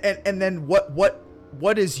 And then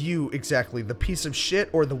what is you exactly? The piece of shit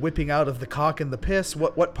or the whipping out of the cock and the piss?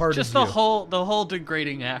 What part just is you? Just the whole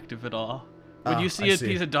degrading act of it all. When you see a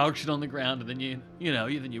piece of dog shit on the ground and then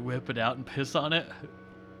then you whip it out and piss on it,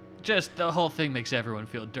 just the whole thing makes everyone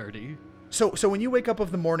feel dirty. So when you wake up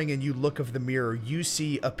of the morning and you look of the mirror, you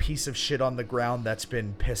see a piece of shit on the ground that's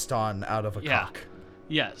been pissed on out of a cock.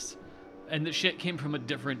 Yes. And the shit came from a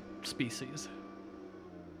different species.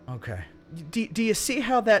 Okay. Do you see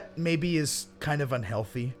how that maybe is kind of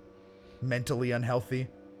unhealthy? Mentally unhealthy?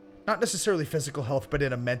 Not necessarily physical health, but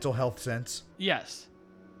in a mental health sense? Yes.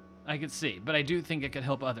 I could see. But I do think it could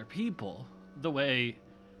help other people. The way,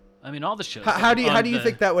 all the shows. How do you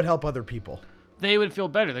think that would help other people? They would feel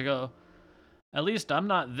better. They go, at least I'm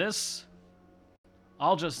not this,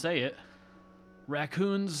 I'll just say it,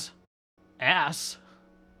 raccoon's ass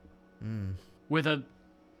with a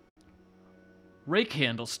rake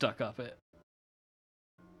handle stuck up it.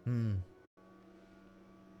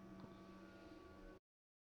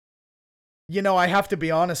 You know, I have to be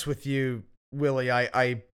honest with you, Willy.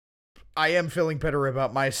 I am feeling better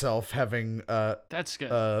about myself having that's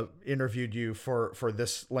good. Interviewed you for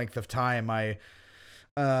this length of time. And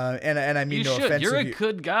I mean, you no should. offense. You're a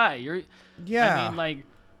good guy. Yeah.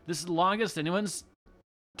 This is the longest anyone's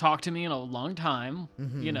talked to me in a long time.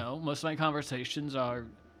 Mm-hmm. You know, most of my conversations are,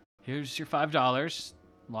 here's your $5.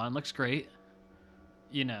 Lawn looks great.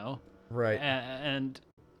 You know. Right. And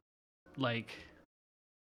I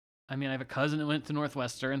have a cousin that went to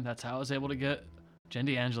Northwestern. That's how I was able to get Jen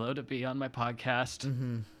D'Angelo to be on my podcast.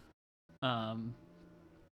 Mm-hmm.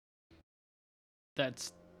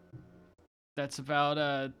 That's about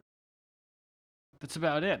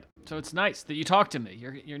it. So it's nice that you talk to me.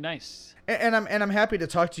 You're nice. And I'm happy to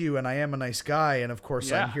talk to you, and I am a nice guy, and of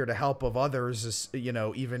course I'm here to help of others,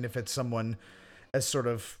 even if it's someone as sort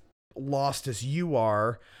of lost as you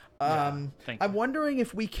are. I'm wondering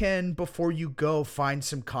if we can, before you go, find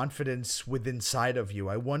some confidence inside of you.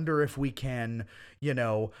 I wonder if we can,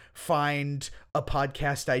 find a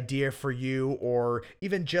podcast idea for you, or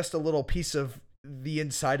even just a little piece of the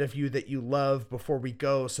inside of you that you love before we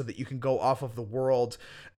go, so that you can go off of the world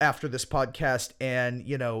after this podcast and,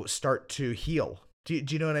 start to heal. Do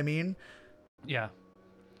you know what I mean? Yeah.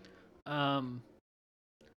 I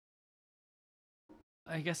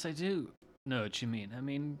guess I do know what you mean.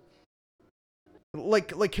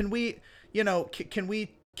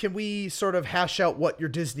 Can we sort of hash out what your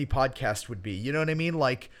Disney podcast would be? You know what I mean?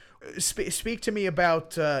 Like, Speak to me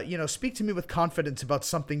about, speak to me with confidence about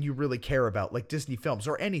something you really care about, like Disney films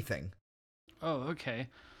or anything. Oh, okay.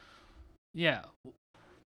 Yeah.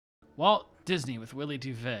 Walt Disney with Willy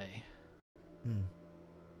Duvet.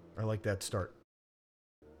 I like that start.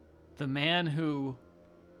 The man who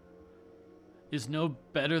is no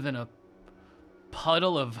better than a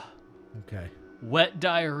puddle of Okay. wet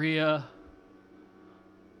diarrhea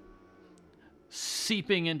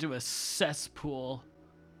seeping into a cesspool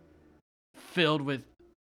filled with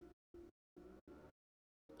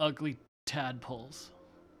ugly tadpoles.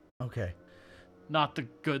 Okay. Not the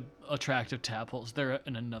good, attractive tadpoles. They're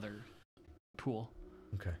in another pool.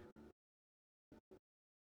 Okay.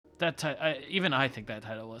 Even I think that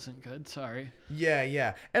title wasn't good. Sorry.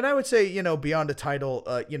 Yeah. And I would say, beyond a title,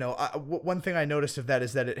 one thing I noticed of that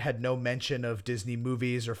is that it had no mention of Disney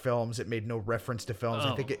movies or films. It made no reference to films.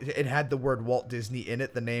 I think it had the word Walt Disney in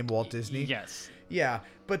it, the name Walt Disney. Yes. Yeah.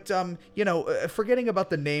 But, forgetting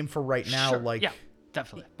about the name for right now, Sure. Yeah,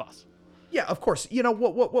 definitely. Boss. Yeah, of course.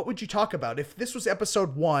 What would you talk about if this was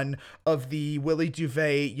episode 1 of the Willy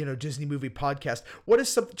Duvet, Disney movie podcast? What is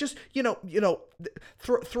some just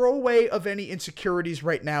throw away of any insecurities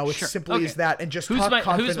right now? It's simply as that, and just talk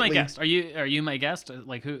confidently. Who's my guest? Are you my guest?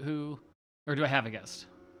 Like who, or do I have a guest?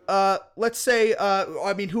 Let's say,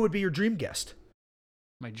 who would be your dream guest?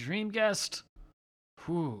 My dream guest?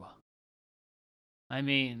 Whew. I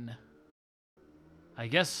mean, I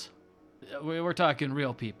guess we're talking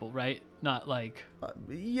real people, right? Not like...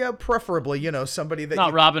 yeah, preferably, somebody that...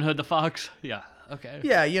 Not Robin Hood the Fox? Yeah, okay.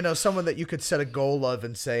 Yeah, someone that you could set a goal of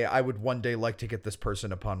and say, I would one day like to get this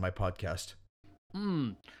person upon my podcast.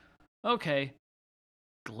 Okay.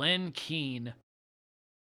 Glenn Keane.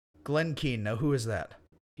 Glenn Keane, now who is that?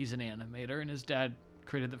 He's an animator, and his dad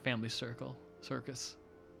created the Family Circus,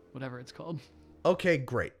 whatever it's called. Okay,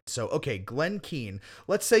 great. So, Glenn Keane.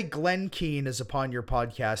 Let's say Glenn Keane is upon your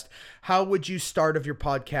podcast. How would you start of your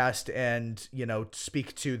podcast and,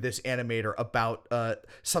 speak to this animator about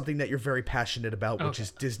something that you're very passionate about, which is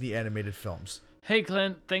Disney animated films? Hey,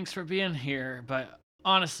 Glenn, thanks for being here, but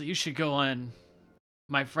honestly, you should go on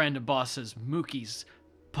my friend and boss's Mookie's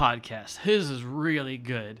podcast. His is really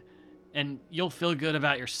good, and you'll feel good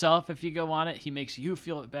about yourself if you go on it. He makes you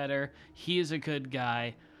feel better. He is a good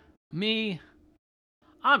guy. Me...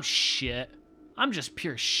 I'm shit. I'm just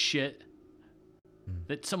pure shit.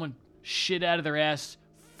 That someone shit out of their ass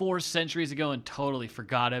 4 centuries ago and totally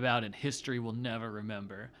forgot about, and history will never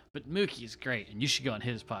remember. But Mookie's great, and you should go on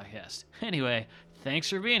his podcast. Anyway,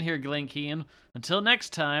 thanks for being here, Glenn Keane. Until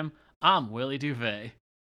next time, I'm Willy Duvet.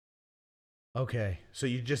 Okay, so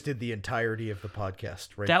you just did the entirety of the podcast,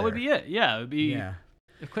 right? That would be it. Yeah, it would be a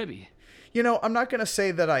Quibi. I'm not going to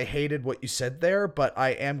say that I hated what you said there, but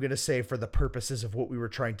I am going to say for the purposes of what we were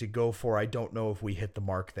trying to go for, I don't know if we hit the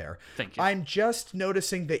mark there. Thank you. I'm just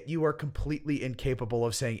noticing that you are completely incapable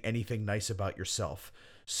of saying anything nice about yourself.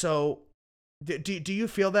 So, do you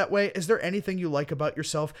feel that way? Is there anything you like about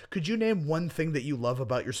yourself? Could you name one thing that you love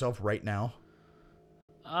about yourself right now?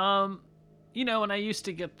 When I used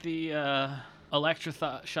to get the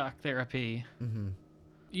electroshock therapy,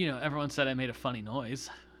 everyone said I made a funny noise.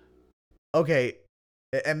 Okay,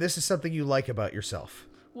 and this is something you like about yourself.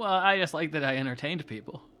 Well, I just like that I entertained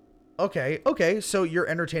people. Okay, so you're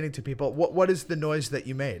entertaining to people. What is the noise that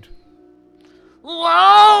you made? Whoa!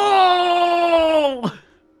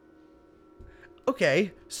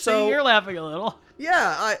 Okay, so... See, you're laughing a little.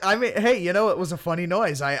 Yeah, I mean, hey, it was a funny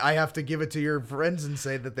noise. I have to give it to your friends and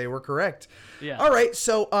say that they were correct. Yeah. All right,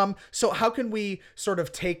 so how can we sort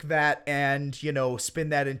of take that and, spin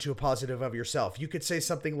that into a positive of yourself? You could say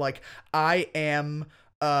something like, I am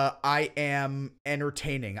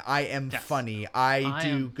entertaining. I am funny. I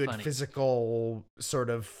do good funny. Physical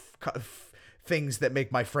sort of things that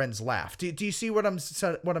make my friends laugh. Do you see what I'm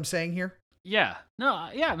saying here? Yeah. No,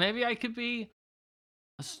 yeah, maybe I could be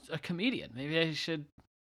a comedian. Maybe I should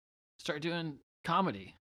start doing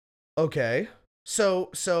comedy. Okay.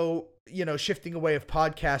 So, shifting away of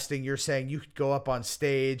podcasting, you're saying you could go up on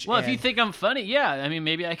stage. Well, if you think I'm funny, yeah. I mean,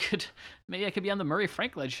 maybe I could be on the Murray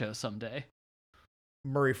Franklin show someday.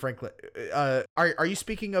 Murray Franklin. Are you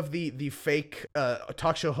speaking of the fake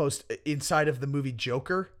talk show host inside of the movie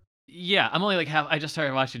Joker? Yeah, I'm only I just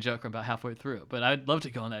started watching Joker about halfway through, but I'd love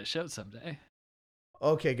to go on that show someday.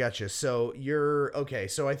 Okay, gotcha. So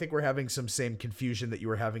so I think we're having some same confusion that you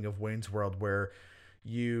were having of Wayne's World, where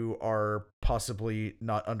you are possibly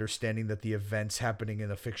not understanding that the events happening in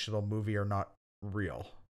a fictional movie are not real.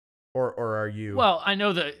 Or are you? Well, I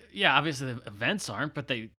know that, yeah, obviously the events aren't, but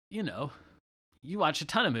they, you watch a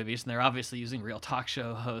ton of movies and they're obviously using real talk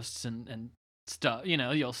show hosts and stuff.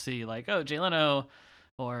 You'll see like, oh, Jay Leno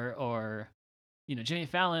or Jimmy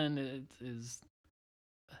Fallon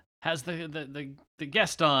has the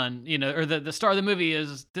guest on, or the star of the movie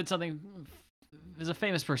is a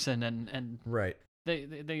famous person, and Right. they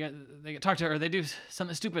get talked to, or they do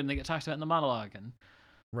something stupid and they get talked about in the monologue, and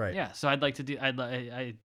Right. yeah. So I'd like to do.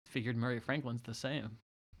 I figured Murray Franklin's the same.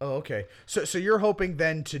 Oh, okay. So you're hoping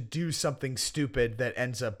then to do something stupid that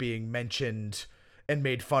ends up being mentioned and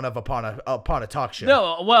made fun of upon a talk show.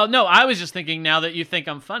 No. I was just thinking, now that you think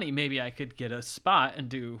I'm funny, maybe I could get a spot and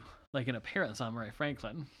do like an appearance on Murray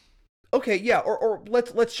Franklin. Okay, yeah, or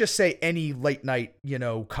let's just say any late night,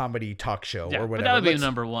 comedy talk show or whatever. But that would be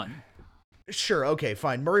number one. Sure, okay,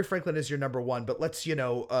 fine. Murray Franklin is your number one, but let's,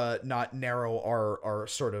 not narrow our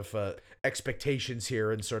sort of expectations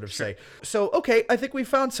here and sort of say, so, okay, I think we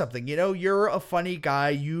found something. You're a funny guy.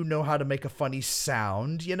 You know how to make a funny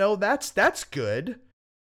sound. That's good.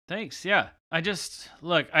 Thanks, yeah.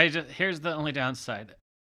 Here's the only downside.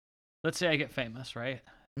 Let's say I get famous, right?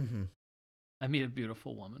 Mm-hmm. I meet a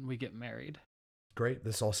beautiful woman. We get married. Great.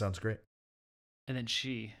 This all sounds great. And then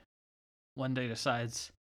she, one day,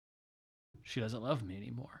 decides she doesn't love me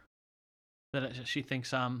anymore. That she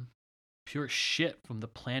thinks I'm pure shit from the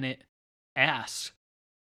planet ass.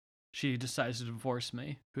 She decides to divorce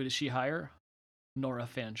me. Who does she hire? Nora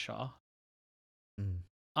Fanshawe.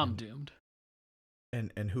 I'm doomed.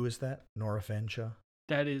 And who is that? Nora Fanshawe?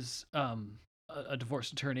 That is a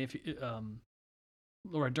divorce attorney.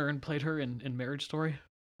 Laura Dern played her in Marriage Story.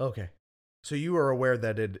 Okay. So you are aware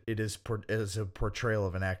that it is a portrayal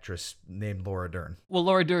of an actress named Laura Dern. Well,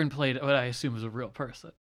 Laura Dern played what I assume is a real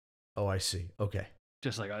person. Oh, I see. Okay.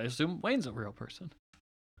 Just like I assume Wayne's a real person.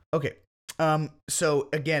 Okay. So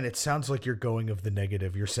again, it sounds like you're going of the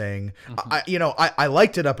negative. You're saying, I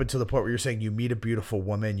liked it up until the point where you're saying you meet a beautiful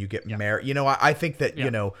woman, you get married. I think that,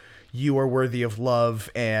 you are worthy of love,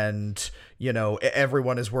 and,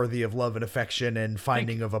 everyone is worthy of love and affection and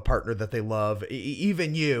finding of a partner that they love,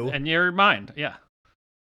 even you. And you're mine. Yeah.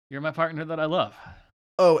 You're my partner that I love.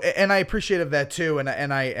 Oh, and I appreciate that too. And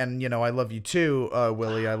I love you too,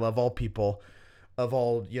 Willy. I love all people of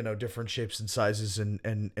all, different shapes and sizes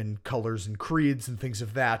and colors and creeds and things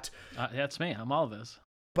of that. That's me. I'm all of this.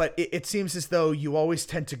 But it seems as though you always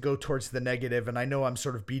tend to go towards the negative, and I know I'm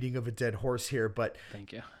sort of beating of a dead horse here, but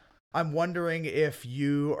thank you. I'm wondering if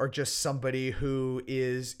you are just somebody who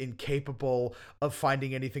is incapable of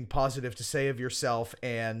finding anything positive to say of yourself,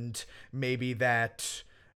 and maybe that's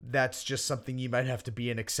just something you might have to be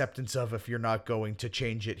in acceptance of if you're not going to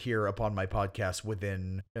change it here upon my podcast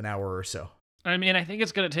within an hour or so. I mean, I think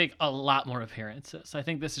it's going to take a lot more appearances. I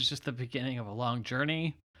think this is just the beginning of a long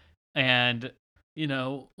journey. And,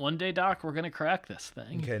 one day, Doc, we're going to crack this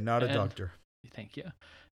thing. Okay, not a doctor. Thank you.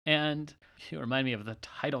 And you remind me of the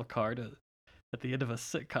title card at the end of a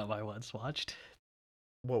sitcom I once watched.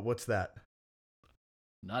 What's that?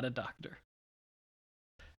 Not a doctor.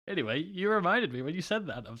 Anyway, you reminded me when you said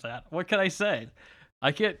that of that. What can I say?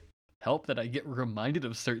 I can't help that I get reminded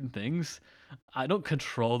of certain things. I don't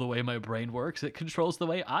control the way my brain works. It controls the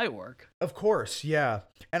way I work. Of course, yeah.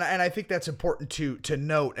 And I think that's important to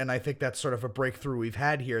note, and I think that's sort of a breakthrough we've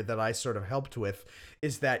had here that I sort of helped with,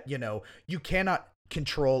 is that, you cannot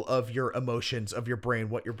control of your emotions, of your brain,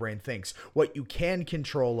 what your brain thinks. What you can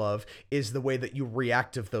control of is the way that you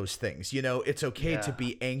react of those things. It's okay to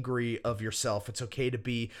be angry of yourself. It's okay to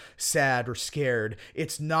be sad or scared.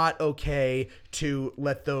 It's not okay to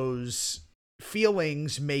let those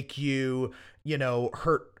feelings make you,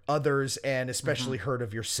 hurt others, and especially hurt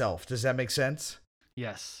of yourself. Does that make sense?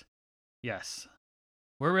 Yes.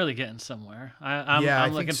 We're really getting somewhere.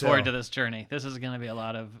 I'm looking forward to this journey. This is going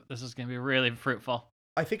to be really fruitful.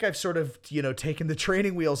 I think I've sort of, taken the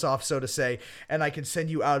training wheels off, so to say, and I can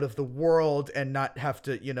send you out of the world and not have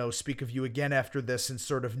to, speak of you again after this, and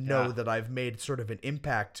sort of know that I've made sort of an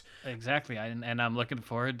impact. Exactly. And I'm looking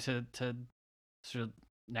forward to sort of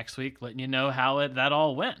next week letting you know how that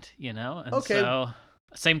all went, And okay. So,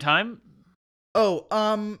 same time. Oh,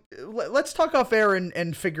 let's talk off air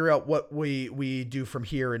and figure out what we do from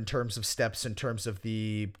here in terms of steps, in terms of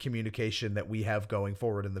the communication that we have going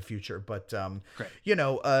forward in the future. But,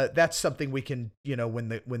 great. that's something we can, when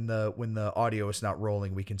the audio is not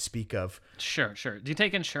rolling, we can speak of. Sure. Do you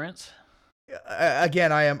take insurance?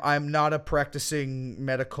 Again, I'm not a practicing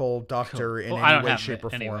medical doctor in any way, shape, or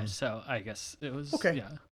form. Anyway, so I guess it was okay. Yeah,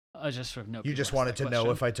 I just sort of know. You just wanted to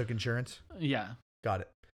know if I took insurance? Yeah. Got it.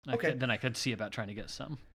 Then I could see about trying to get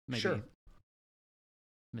some. Maybe sure.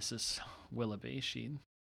 Mrs. Willoughby, she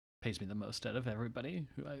pays me the most out of everybody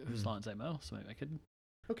whose lawns I mow, so maybe I could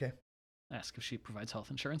ask if she provides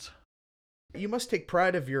health insurance. You must take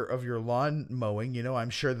pride of your lawn mowing. I'm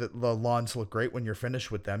sure that the lawns look great when you're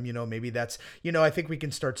finished with them. Maybe that's, I think we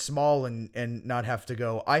can start small and not have to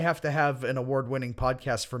go, I have to have an award-winning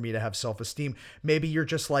podcast for me to have self-esteem. Maybe you're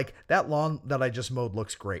just like, that lawn that I just mowed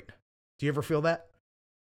looks great. Do you ever feel that?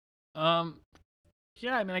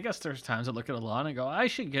 Yeah, I mean, I guess there's times I look at a lawn and go, I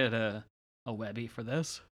should get a Webby for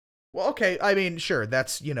this. Well, okay. I mean, sure.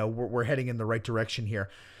 That's, we're heading in the right direction here.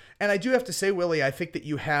 And I do have to say, Willy, I think that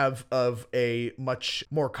you have of a much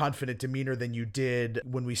more confident demeanor than you did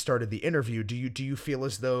when we started the interview. Do you feel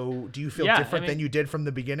as though, different than you did from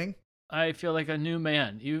the beginning? I feel like a new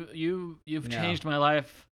man. You've changed my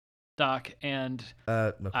life, Doc, and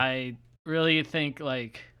okay. I really think,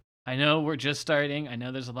 like, I know we're just starting. I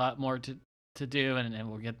know there's a lot more to do, and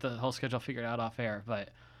we'll get the whole schedule figured out off air, but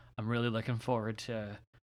I'm really looking forward to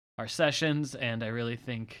our sessions, and I really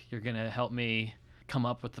think you're going to help me come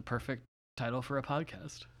up with the perfect title for a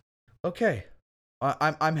podcast. Okay.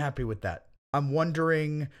 I'm happy with that. I'm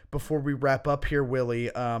wondering, before we wrap up here, Willy,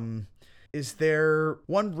 is there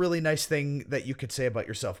one really nice thing that you could say about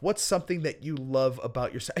yourself? What's something that you love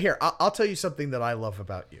about yourself? Here, I'll tell you something that I love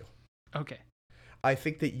about you. Okay. I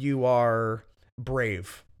think that you are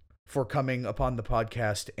brave for coming upon the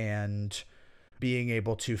podcast and being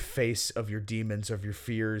able to face of your demons, of your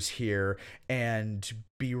fears here, and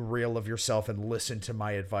be real of yourself and listen to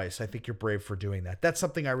my advice. I think you're brave for doing that. That's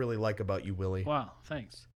something I really like about you, Willy. Wow,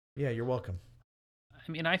 thanks. Yeah, you're welcome.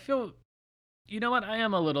 I mean, I feel, you know what? I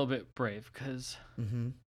am a little bit brave because,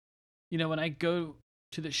 when I go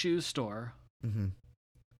to the shoe store and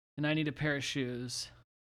I need a pair of shoes,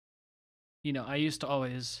 I used to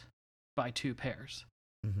always buy 2 pairs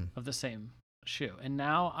of the same shoe. And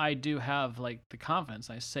now I do have, like, the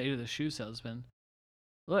confidence. I say to the shoe salesman,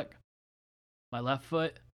 look, my left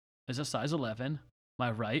foot is a size 11.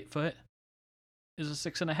 My right foot is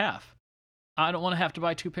a 6.5. I don't want to have to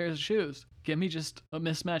buy 2 pairs of shoes. Give me just a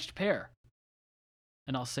mismatched pair.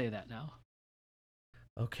 And I'll say that now.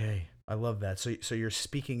 Okay. I love that. So you're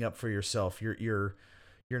speaking up for yourself. You're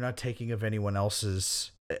not taking of anyone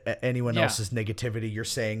else's negativity. You're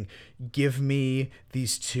saying, give me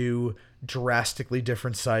these 2 drastically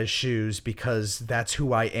different size shoes because that's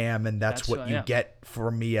who I am, and that's what you get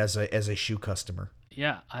from me as a shoe customer.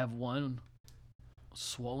 Yeah, I have one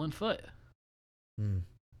swollen foot.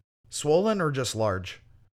 Swollen or just large?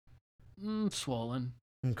 Swollen.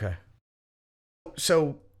 Okay.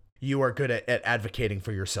 So you are good at advocating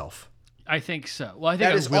for yourself. I think so. Well, I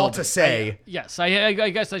think that is all to say. Yes, I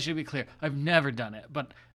guess I should be clear. I've never done it,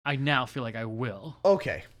 but I now feel like I will.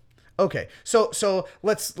 Okay. So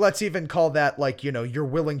let's even call that, like, you're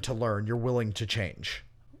willing to learn, you're willing to change.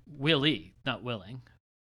 Willy, not willing.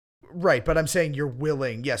 Right, but I'm saying you're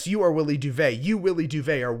willing. Yes, you are Willy Duvet. You, Willy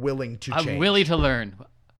Duvet, are willing to change. I'm willing to learn.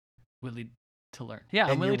 Willy to learn. Yeah,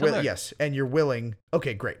 I'm willing to learn. Yes, and you're willing.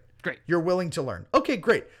 Okay, great. Great. You're willing to learn. Okay,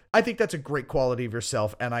 great. I think that's a great quality of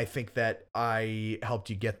yourself, and I think that I helped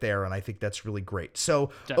you get there, and I think that's really great.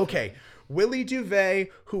 So, definitely. Okay, Willy Duvet,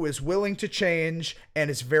 who is willing to change and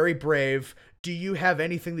is very brave, do you have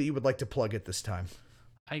anything that you would like to plug at this time?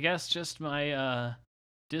 I guess just my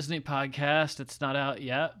Disney podcast. It's not out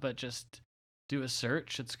yet, but just do a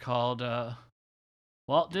search. It's called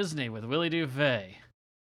Walt Disney with Willy Duvet.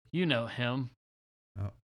 You know him.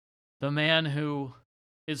 Oh. The man who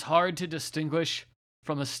is hard to distinguish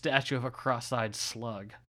from a statue of a cross-eyed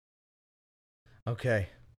slug. Okay.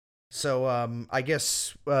 So I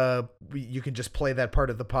guess you can just play that part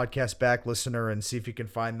of the podcast back, listener, and see if you can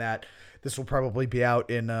find that. This will probably be out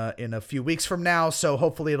in a few weeks from now, so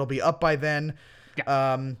hopefully it'll be up by then.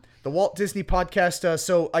 Yeah. The Walt Disney podcast.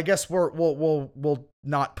 So I guess we'll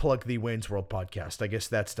not plug the Wayne's World podcast. I guess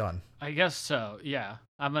that's done. I guess so. Yeah,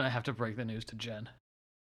 I'm gonna have to break the news to Jen.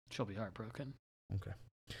 She'll be heartbroken. Okay.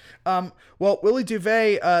 Well, Willy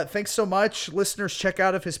Duvet, thanks so much. Listeners, check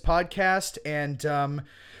out of his podcast. And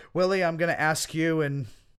Willy, I'm going to ask you, and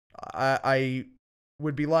I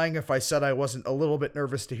would be lying if I said I wasn't a little bit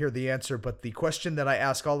nervous to hear the answer, but the question that I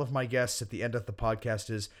ask all of my guests at the end of the podcast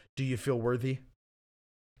is, do you feel worthy?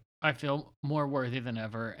 I feel more worthy than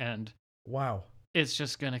ever, and wow, it's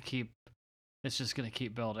just going to keep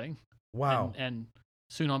building. Wow. And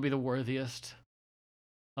soon I'll be the worthiest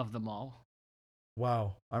of them all.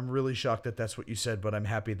 Wow. I'm really shocked that that's what you said, but I'm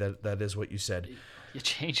happy that that is what you said. You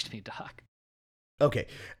changed me, Doc. Okay.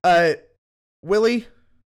 Willy?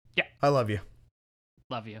 Yeah. I love you.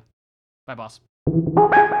 Love you. Bye, boss.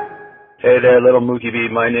 Hey there, little Mookie B.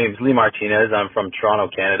 My name's Lee Martinez. I'm from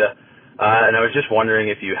Toronto, Canada. And I was just wondering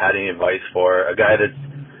if you had any advice for a guy that's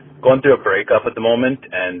going through a breakup at the moment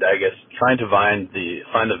and I guess trying to find the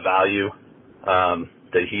value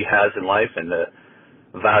that he has in life and the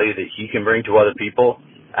value that he can bring to other people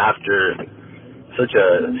after such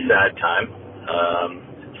a sad time.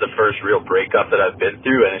 It's the first real breakup that I've been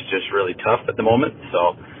through, and it's just really tough at the moment.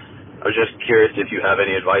 So I was just curious if you have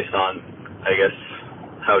any advice on, I guess,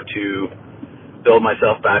 how to build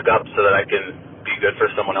myself back up so that I can be good for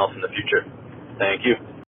someone else in the future. Thank you.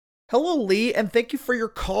 Hello, Lee, and thank you for your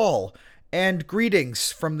call, and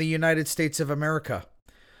greetings from the United States of America.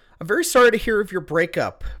 I'm very sorry to hear of your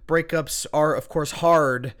breakup. Breakups are, of course,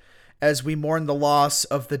 hard as we mourn the loss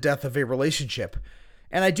of the death of a relationship.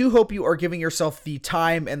 And I do hope you are giving yourself the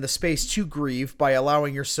time and the space to grieve by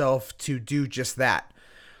allowing yourself to do just that.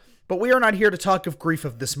 But we are not here to talk of grief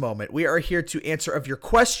of this moment. We are here to answer of your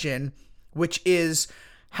question, which is,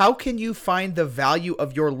 how can you find the value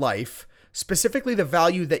of your life, specifically the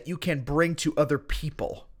value that you can bring to other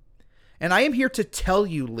people? And I am here to tell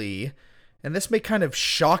you, Lee, and this may kind of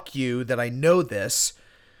shock you that I know this,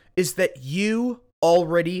 is that you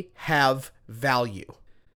already have value.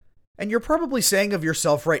 And you're probably saying of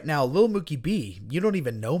yourself right now, Lil Mookie B, you don't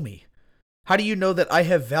even know me. How do you know that I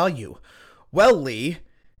have value? Well, Lee,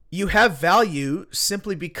 you have value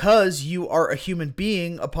simply because you are a human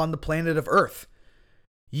being upon the planet of Earth.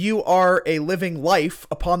 You are a living life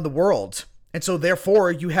upon the world, and so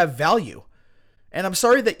therefore you have value. And I'm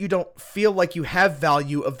sorry that you don't feel like you have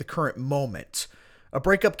value of the current moment. A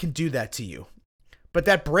breakup can do that to you. But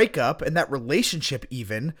that breakup, and that relationship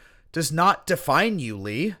even, does not define you,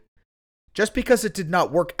 Lee. Just because it did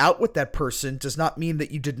not work out with that person does not mean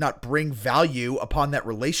that you did not bring value upon that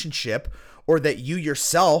relationship or that you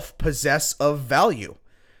yourself possess of value.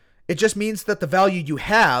 It just means that the value you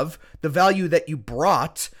have, the value that you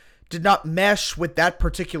brought, did not mesh with that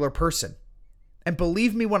particular person. And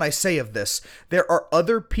believe me when I say of this, there are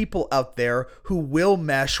other people out there who will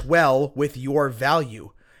mesh well with your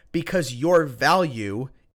value because your value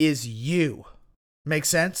is you. Make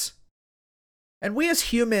sense? And we as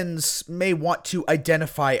humans may want to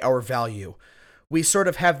identify our value. We sort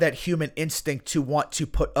of have that human instinct to want to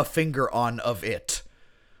put a finger on of it,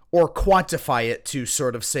 or quantify it, to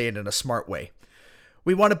sort of say it in a smart way.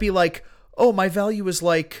 We want to be like, oh, my value is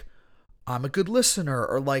like, I'm a good listener,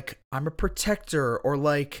 or like, I'm a protector, or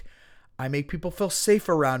like, I make people feel safe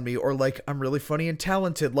around me, or like, I'm really funny and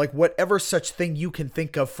talented, like whatever such thing you can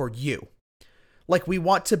think of for you. Like, we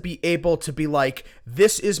want to be able to be like,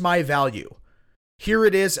 this is my value. Here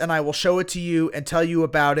it is, and I will show it to you and tell you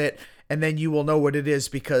about it, and then you will know what it is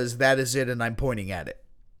because that is it and I'm pointing at it.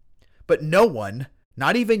 But no one,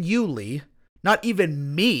 not even you, Lee, not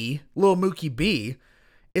even me, Lil Mookie B,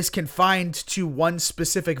 is confined to one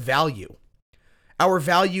specific value. Our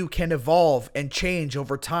value can evolve and change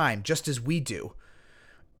over time, just as we do.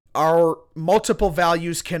 Our multiple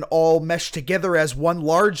values can all mesh together as one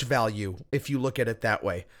large value, if you look at it that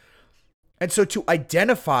way. And so to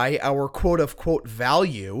identify our quote-unquote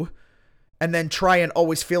value and then try and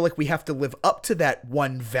always feel like we have to live up to that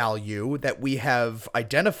one value that we have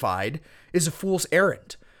identified is a fool's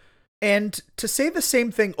errand. And to say the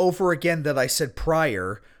same thing over again that I said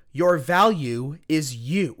prior, your value is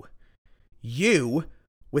you. You,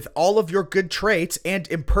 with all of your good traits and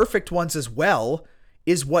imperfect ones as well,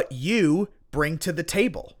 is what you bring to the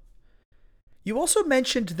table. You also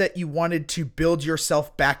mentioned that you wanted to build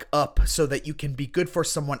yourself back up so that you can be good for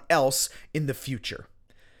someone else in the future.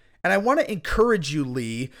 And I want to encourage you,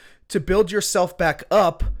 Lee, to build yourself back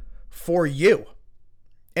up for you.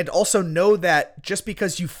 And also know that just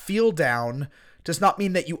because you feel down does not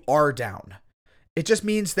mean that you are down. It just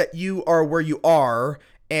means that you are where you are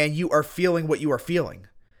and you are feeling what you are feeling.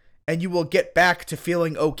 And you will get back to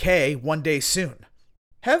feeling okay one day soon.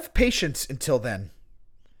 Have patience until then.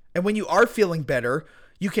 And when you are feeling better,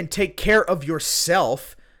 you can take care of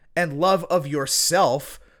yourself and love of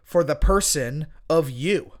yourself for the person of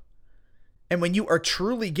you. And when you are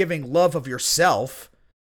truly giving love of yourself,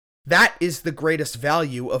 that is the greatest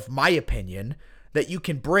value, of my opinion, that you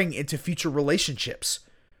can bring into future relationships.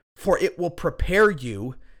 For it will prepare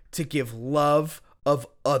you to give love of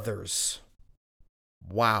others.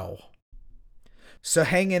 Wow. So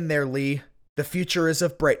hang in there, Lee. The future is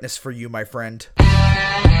of brightness for you, my friend.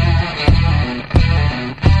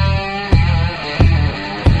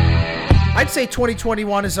 I'd say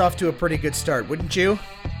 2021 is off to a pretty good start, wouldn't you?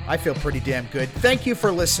 I feel pretty damn good. Thank you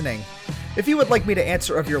for listening. If you would like me to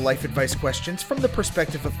answer of your life advice questions from the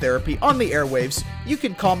perspective of therapy on the airwaves, you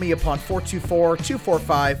can call me upon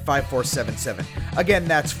 424-245-5477. Again,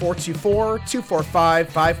 that's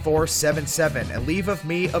 424-245-5477, and leave of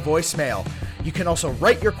me a voicemail. You can also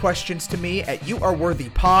write your questions to me at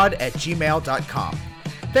youareworthypod@gmail.com.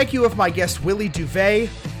 Thank you of my guest Willy Duvet.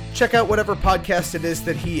 check out whatever podcast it is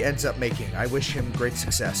that he ends up making. I wish him great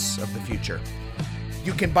success of the future.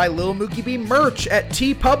 You can buy Lil Mookie B merch at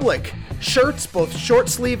TeePublic. Shirts, both short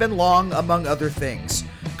sleeve and long, among other things.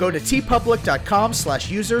 Go to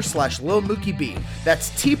teepublic.com/user/LilMookieB. That's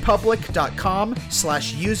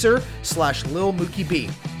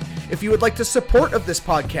teepublic.com/user/LilMookieB. If you would like to support of this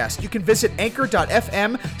podcast, you can visit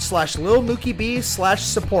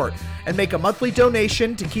anchor.fm/LilMookieB/support and make a monthly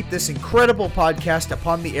donation to keep this incredible podcast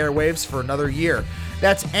upon the airwaves for another year.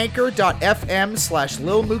 That's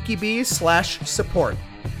anchor.fm/LilMookieB/support.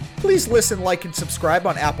 Please listen, like, and subscribe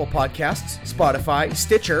on Apple Podcasts, Spotify,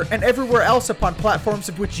 Stitcher, and everywhere else upon platforms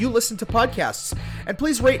of which you listen to podcasts. And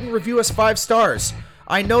please rate and review us 5 stars.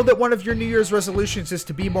 I know that one of your New Year's resolutions is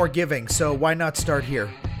to be more giving, so why not start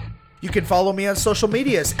here? You can follow me on social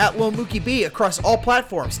medias at Lil Mookie B across all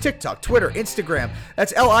platforms: TikTok, Twitter, Instagram.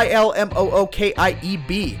 That's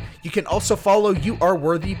LILMOOKIEB. You can also follow You Are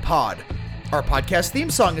Worthy Pod. Our podcast theme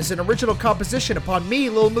song is an original composition upon me,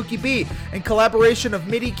 Lil Mookie B, in collaboration of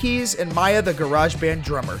MIDI keys and Maya, the GarageBand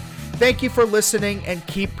drummer. Thank you for listening, and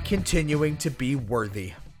keep continuing to be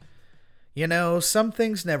worthy. You know, some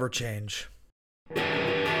things never change.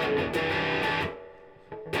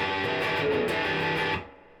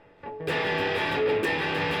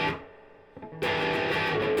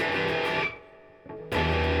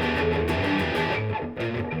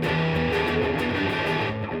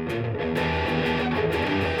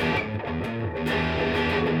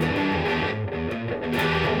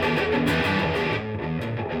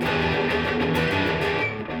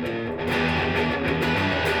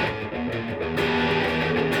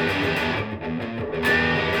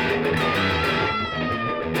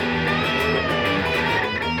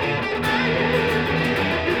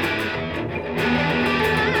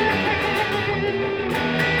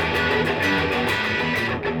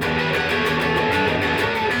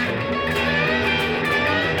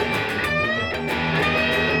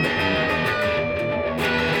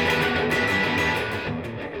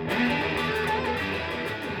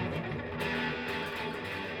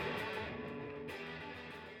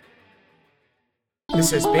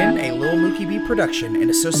 This has been a Lil Mookie B production in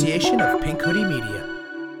association of Pink Hoodie Media.